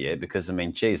gold this year because, I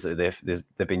mean, geez, they've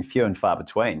been few and far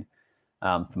between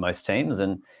for most teams.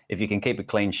 And if you can keep a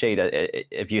clean sheet,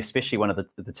 if you're especially one of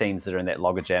the teams that are in that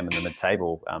logjam in the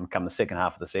mid-table come the second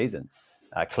half of the season,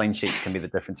 clean sheets can be the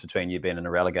difference between you being in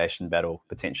a relegation battle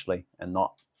potentially and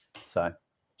not. So...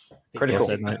 critical.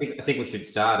 I think we should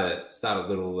start a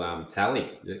little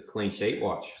tally, the clean sheet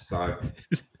watch. So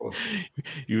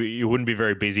you wouldn't be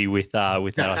very busy with that,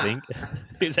 I think,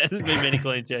 because there hasn't been many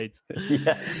clean sheets.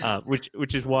 Yeah.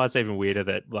 Which is why it's even weirder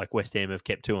that like West Ham have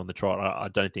kept 2 on the trot. I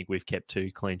don't think we've kept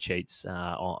 2 clean sheets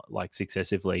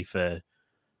successively for,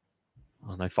 I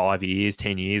don't know, 5 years,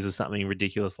 10 years or something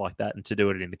ridiculous like that. And to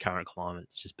do it in the current climate,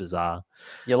 it's just bizarre.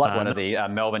 You're like one of the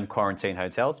Melbourne quarantine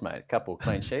hotels, mate. A couple of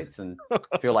clean sheets and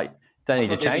feel like don't need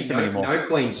to change them anymore. No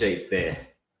clean sheets there.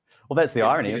 Well, that's the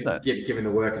irony, isn't it? Given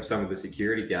the work of some of the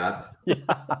security guards. Yeah.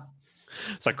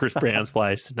 It's like Chris Brown's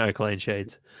place, no clean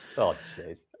sheets. Oh,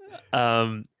 jeez.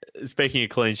 Speaking of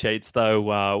clean sheets, though,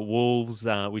 Wolves,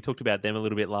 we talked about them a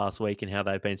little bit last week and how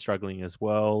they've been struggling as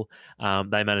well.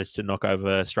 They managed to knock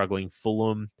over struggling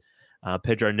Fulham.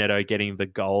 Pedro Neto getting the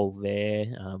goal there.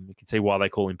 You can see why they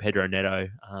call him Pedro Neto.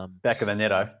 Back of the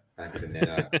Neto.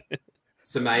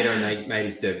 Semedo made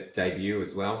his debut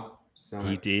as well. So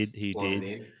he did.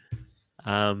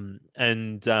 And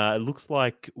it looks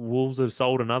like Wolves have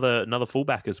sold another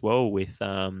fullback as well with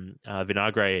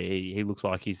Vinagre. He looks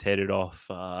like he's headed off.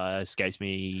 Escapes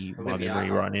me my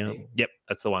memory right now. Yep,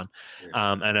 that's the one.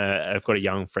 Yeah. And I've got a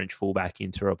young French fullback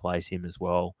in to replace him as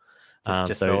well.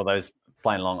 Just for all those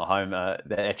playing along at home,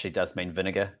 that actually does mean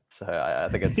vinegar. So I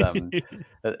think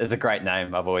it's a great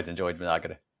name. I've always enjoyed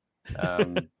Vinagre.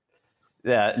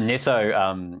 Yeah,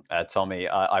 Neto, Tommy,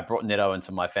 I brought Neto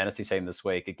into my fantasy team this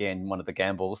week. Again, one of the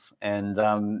gambles. And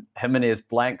Jimenez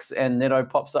blanks and Neto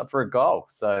pops up for a goal.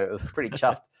 So it was pretty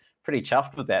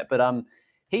chuffed with that. But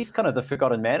he's kind of the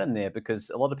forgotten man in there because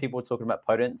a lot of people were talking about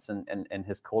Podence and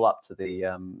his call up to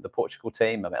the Portugal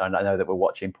team. I mean, I know that we're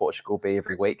watching Portugal B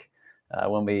every week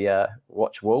when we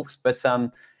watch Wolves. But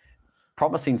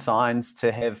promising signs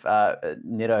to have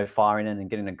Neto firing in and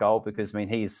getting a goal because, I mean,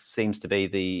 he seems to be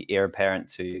the heir apparent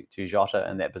to Jota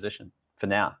in that position for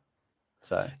now.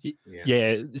 So,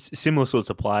 yeah, similar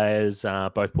sorts of players,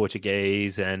 both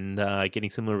Portuguese and getting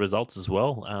similar results as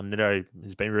well. Neto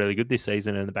has been really good this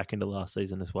season and the back end of last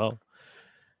season as well.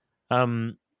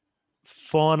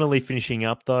 Finally finishing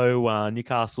up, though,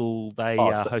 Newcastle, they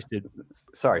hosted...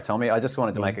 Sorry, Tommy, I just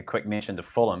wanted to make a quick mention to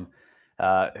Fulham.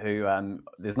 Who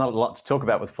there's not a lot to talk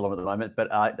about with Fulham at the moment,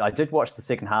 but I did watch the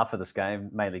second half of this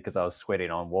game, mainly because I was sweating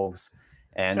on Wolves.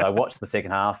 And I watched the second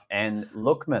half, and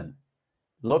Lookman,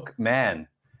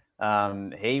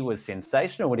 he was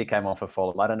sensational when he came on for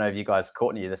Fulham. I don't know if you guys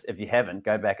caught any of this. If you haven't,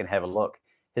 go back and have a look.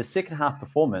 His second half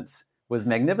performance was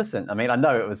magnificent. I mean, I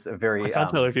know it was a very... I can't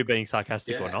tell if you're being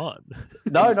sarcastic or not.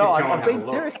 No, I'm being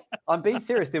serious. I'm being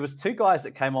serious. There was 2 guys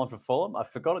that came on for Fulham. I've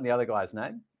forgotten the other guy's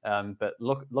name. But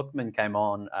Lookman came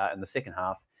on in the second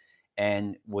half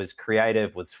and was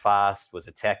creative, was fast, was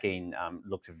attacking,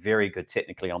 looked very good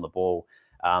technically on the ball.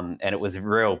 And it was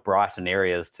real bright in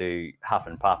areas to huff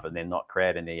and puff and then not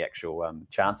create any actual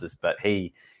chances. But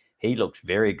he looked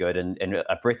very good and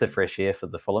a breath of fresh air for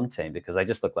the Fulham team because they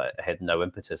just looked like they had no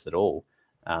impetus at all.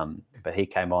 But he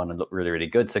came on and looked really, really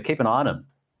good. So keep an eye on him.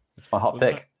 It's my hot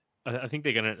pick. I think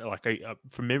they're going to,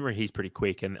 from memory, he's pretty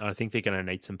quick, and I think they're going to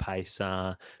need some pace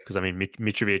because, I mean,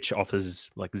 Mitrovic offers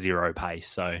like 0 pace.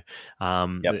 So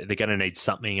they're going to need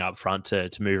something up front to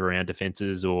move around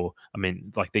defenses or, I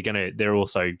mean, like they're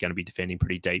also going to be defending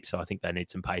pretty deep. So I think they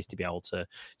need some pace to be able to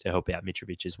help out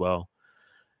Mitrovic as well.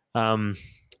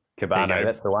 Cabano,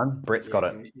 that's the one. Brett's got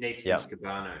it.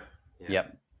 Cabano.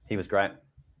 Yep. He was great.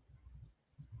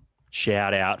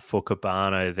 shout out for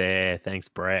Cabano there. Thanks,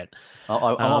 Brett.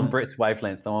 I'm on Brett's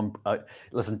wavelength.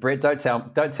 Listen, Brett, don't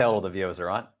tell all the viewers, all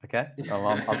right? Okay,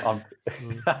 I'm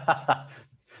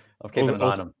keeping an eye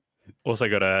on them. Also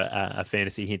got a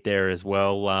fantasy hint there as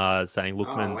well, saying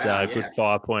Lookman's good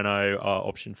 5.0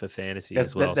 option for fantasy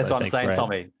as well. That's so what I'm saying, Brett.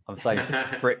 Tommy. I'm saying,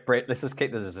 Brett, let's just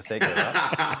keep this as a secret,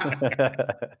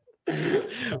 right?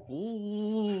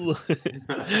 Ooh.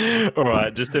 All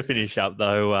right, just to finish up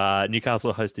though,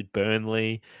 Newcastle hosted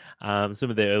Burnley. Some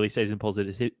of their early season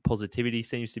positivity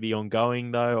seems to be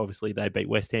ongoing though. Obviously, they beat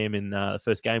West Ham in the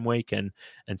first game week, and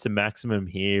St Maximum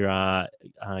here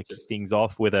kicked things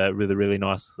off with a really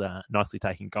nicely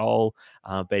taken goal,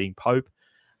 beating Pope,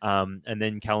 and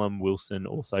then Callum Wilson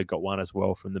also got one as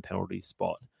well from the penalty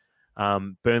spot.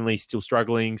 Burnley still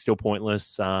struggling, still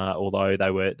pointless, although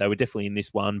they were definitely in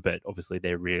this one, but obviously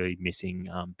they're really missing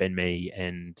Ben Mee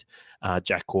and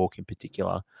Jack Cork in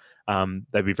particular.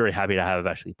 They'd be very happy to have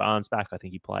Ashley Barnes back. I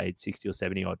think he played 60 or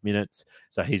 70 odd minutes,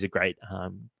 so he's a great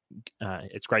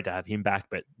it's great to have him back,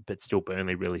 but still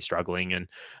Burnley really struggling, and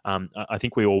I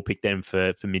think we all picked them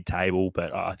for mid-table,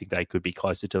 but I think they could be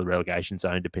closer to the relegation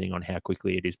zone depending on how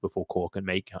quickly it is before Cork and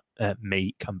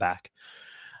Mee come back.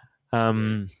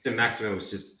 St Maximum was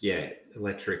just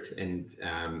electric, and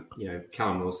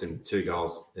Callum Wilson 2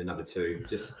 goals, another 2,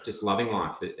 just loving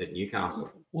life at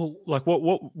Newcastle. Well, like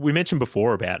what we mentioned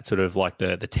before about sort of like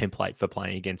the template for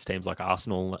playing against teams like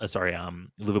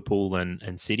Liverpool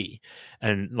and City,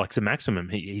 and like St Maximum,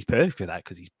 he's perfect for that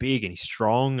because he's big and he's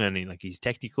strong and he's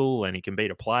technical and he can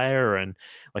beat a player and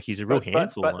like he's a real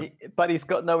handful. But he's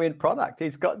got no end product.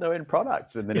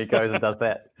 And then he goes and does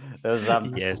that.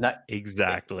 Yes,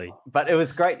 exactly. But it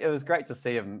was great. It was great to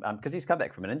see him because he's come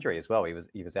back from an injury as well. He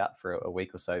was out for a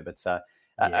week or so, but.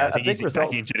 I think he's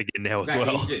back injured again now as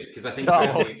well. Because I think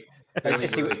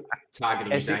Burnley's really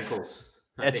targeting his ankles.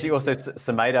 Actually, also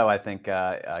Semedo, I think,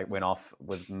 went off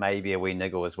with maybe a wee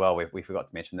niggle as well. We forgot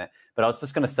to mention that. But I was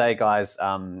just going to say, guys,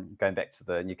 going back to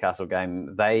the Newcastle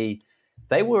game, they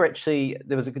were actually,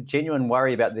 there was a genuine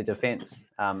worry about their defence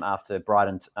after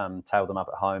Brighton tailed them up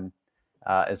at home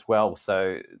as well.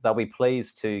 So they'll be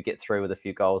pleased to get through with a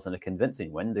few goals and a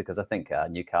convincing win, because I think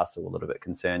Newcastle were a little bit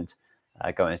concerned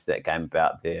going into that game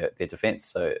about their defence.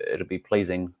 So it'll be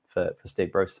pleasing for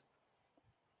Steve Bruce.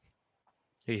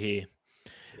 Here.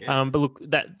 Yeah. But look,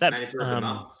 that manager of the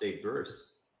month, Steve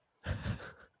Bruce.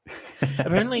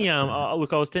 Apparently, I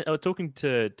was talking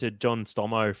to John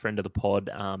Stomo, friend of the pod,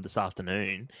 this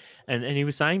afternoon, and he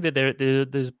was saying that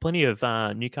there's plenty of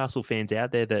Newcastle fans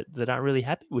out there that aren't really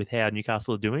happy with how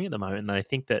Newcastle are doing at the moment. And they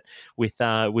think that with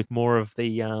more of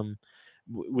the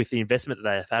with the investment that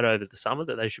they have had over the summer,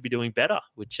 that they should be doing better.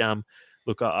 Which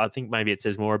look, I think maybe it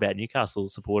says more about Newcastle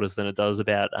supporters than it does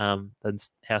about than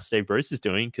how Steve Bruce is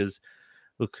doing. Because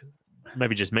look,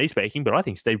 maybe just me speaking, but I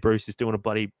think Steve Bruce is doing a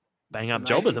bloody bang-up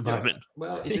job at the moment.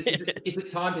 Well, is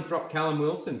it time to drop Callum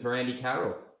Wilson for Andy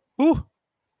Carroll? Ooh,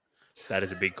 that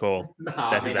is a big call. No,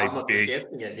 I'm not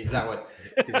suggesting it. Is that what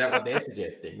they're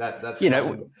suggesting? That's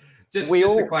just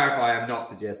to clarify, I'm not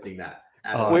suggesting that.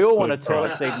 We all want a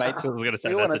toilet seat made. I was going to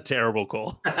say that's a terrible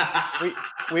call.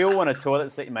 we all want a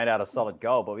toilet seat made out of solid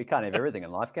gold, but we can't have everything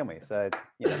in life, can we? So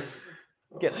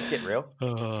get real.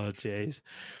 Oh, jeez.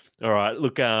 All right.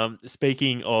 Look,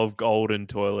 speaking of golden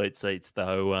toilet seats,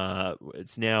 though,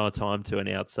 it's now time to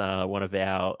announce one of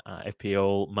our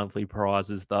FPL monthly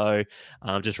prizes, though.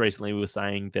 Just recently, we were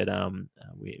saying that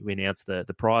we announced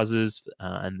the prizes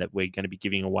and that we're going to be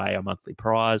giving away a monthly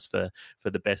prize for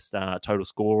the best total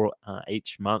score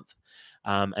each month.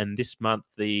 And this month,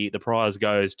 the prize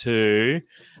goes to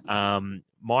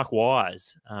Mike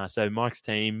Wise. So Mike's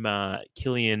team,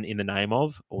 Killian in the name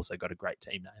of, also got a great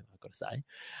team name, I've got to say.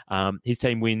 His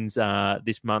team wins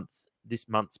this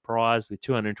month's prize with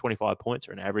 225 points,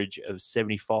 or an average of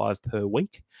 75 per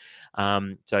week.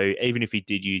 So even if he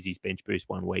did use his bench boost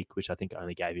 1 week, which I think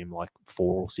only gave him like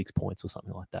 4 or 6 points or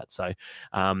something like that. So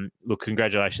look,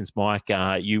 congratulations, Mike.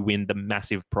 You win the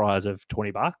massive prize of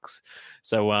 $20.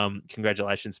 So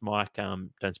congratulations, Mike.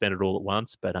 Don't spend it all at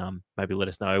once, but maybe let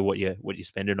us know what you're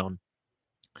spending on.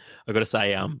 I've got to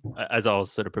say, as I was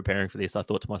sort of preparing for this, I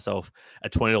thought to myself, a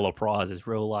 $20 prize is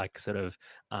real, like sort of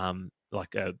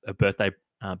like a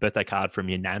birthday card from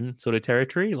your nan sort of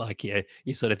territory. Like, yeah,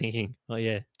 you're sort of thinking, oh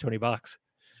yeah, $20,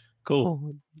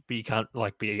 cool, but you can't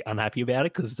like be unhappy about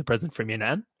it because it's a present from your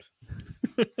nan.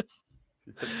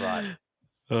 That's right.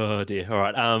 Oh dear. All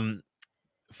right.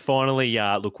 finally,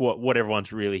 look, what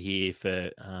everyone's really here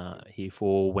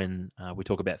for when we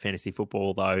talk about fantasy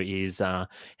football, though, is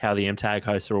how the MTAG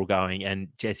hosts are all going. And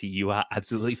Jesse, you are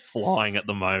absolutely flying at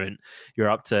the moment. You're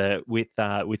up to with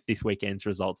this weekend's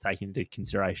results taken into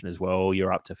consideration as well.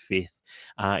 You're up to 5th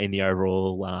in the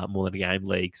overall More Than a Game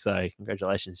league. So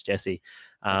congratulations, Jesse.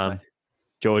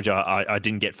 George, I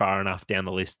didn't get far enough down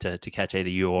the list to catch either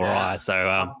you or I.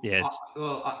 So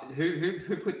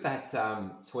who put that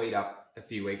tweet up a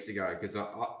few weeks ago? Because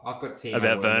I've got Timo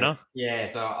about Werner. Yeah,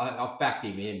 so I've backed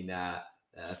him in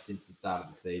since the start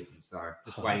of the season. So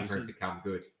just waiting for it to come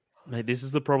good. Mate, this is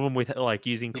the problem with like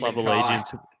using Club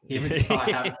Allegiance. Him and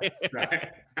Kai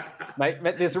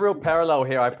Mate, there's a real parallel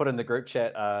here. I put in the group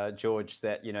chat, George,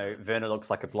 that Werner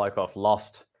looks like a bloke off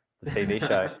Lost, the TV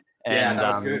show. And, that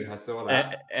was good. I saw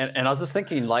that. And I was just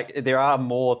thinking, like, there are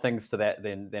more things to that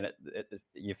than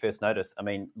you first notice. I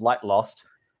mean, like Lost,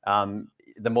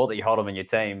 the more that you hold them in your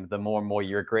team, the more and more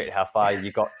you regret how far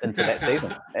you got into that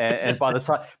season. And by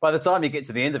the time you get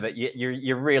to the end of it,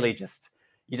 you're really just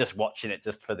watching it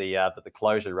just for the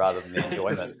closure rather than the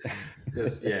enjoyment.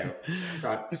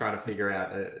 Trying to figure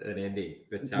out an ending.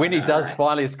 But when he does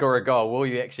finally score a goal, will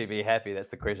you actually be happy? That's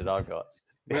the question I've got.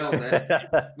 Well,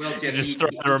 Jesse, just throw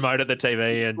the remote at the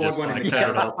TV and just like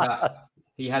turn it on.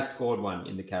 He has scored one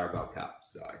in the Carabao Cup,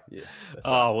 so yeah.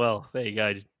 Oh well, there you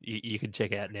go. You can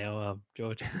check out now,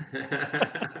 George.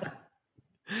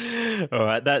 All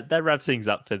right, that wraps things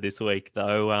up for this week,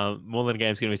 though. More Than a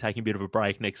Game is going to be taking a bit of a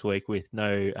break next week with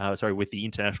with the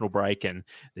international break, and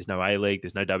there's no A League,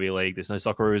 there's no W League, there's no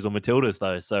Socceroos or Matildas,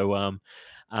 though. So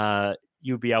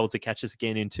you'll be able to catch us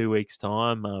again in 2 weeks'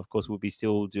 time. Of course, we'll be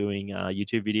still doing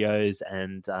YouTube videos,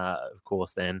 and of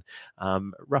course, then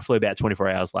roughly about 24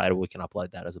 hours later, we can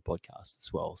upload that as a podcast as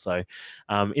well. So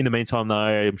in the meantime, though,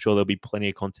 I'm sure there'll be plenty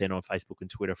of content on Facebook and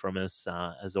Twitter from us.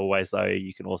 As always, though,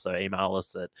 you can also email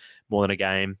us at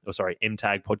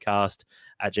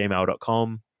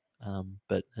mtagpodcast@gmail.com.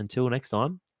 But until next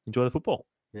time, enjoy the football.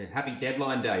 Yeah, happy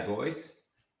deadline day, boys.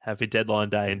 Happy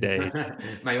deadline day indeed.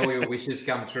 May all your wishes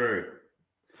come true.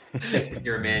 Except if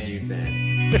you're a Man U fan.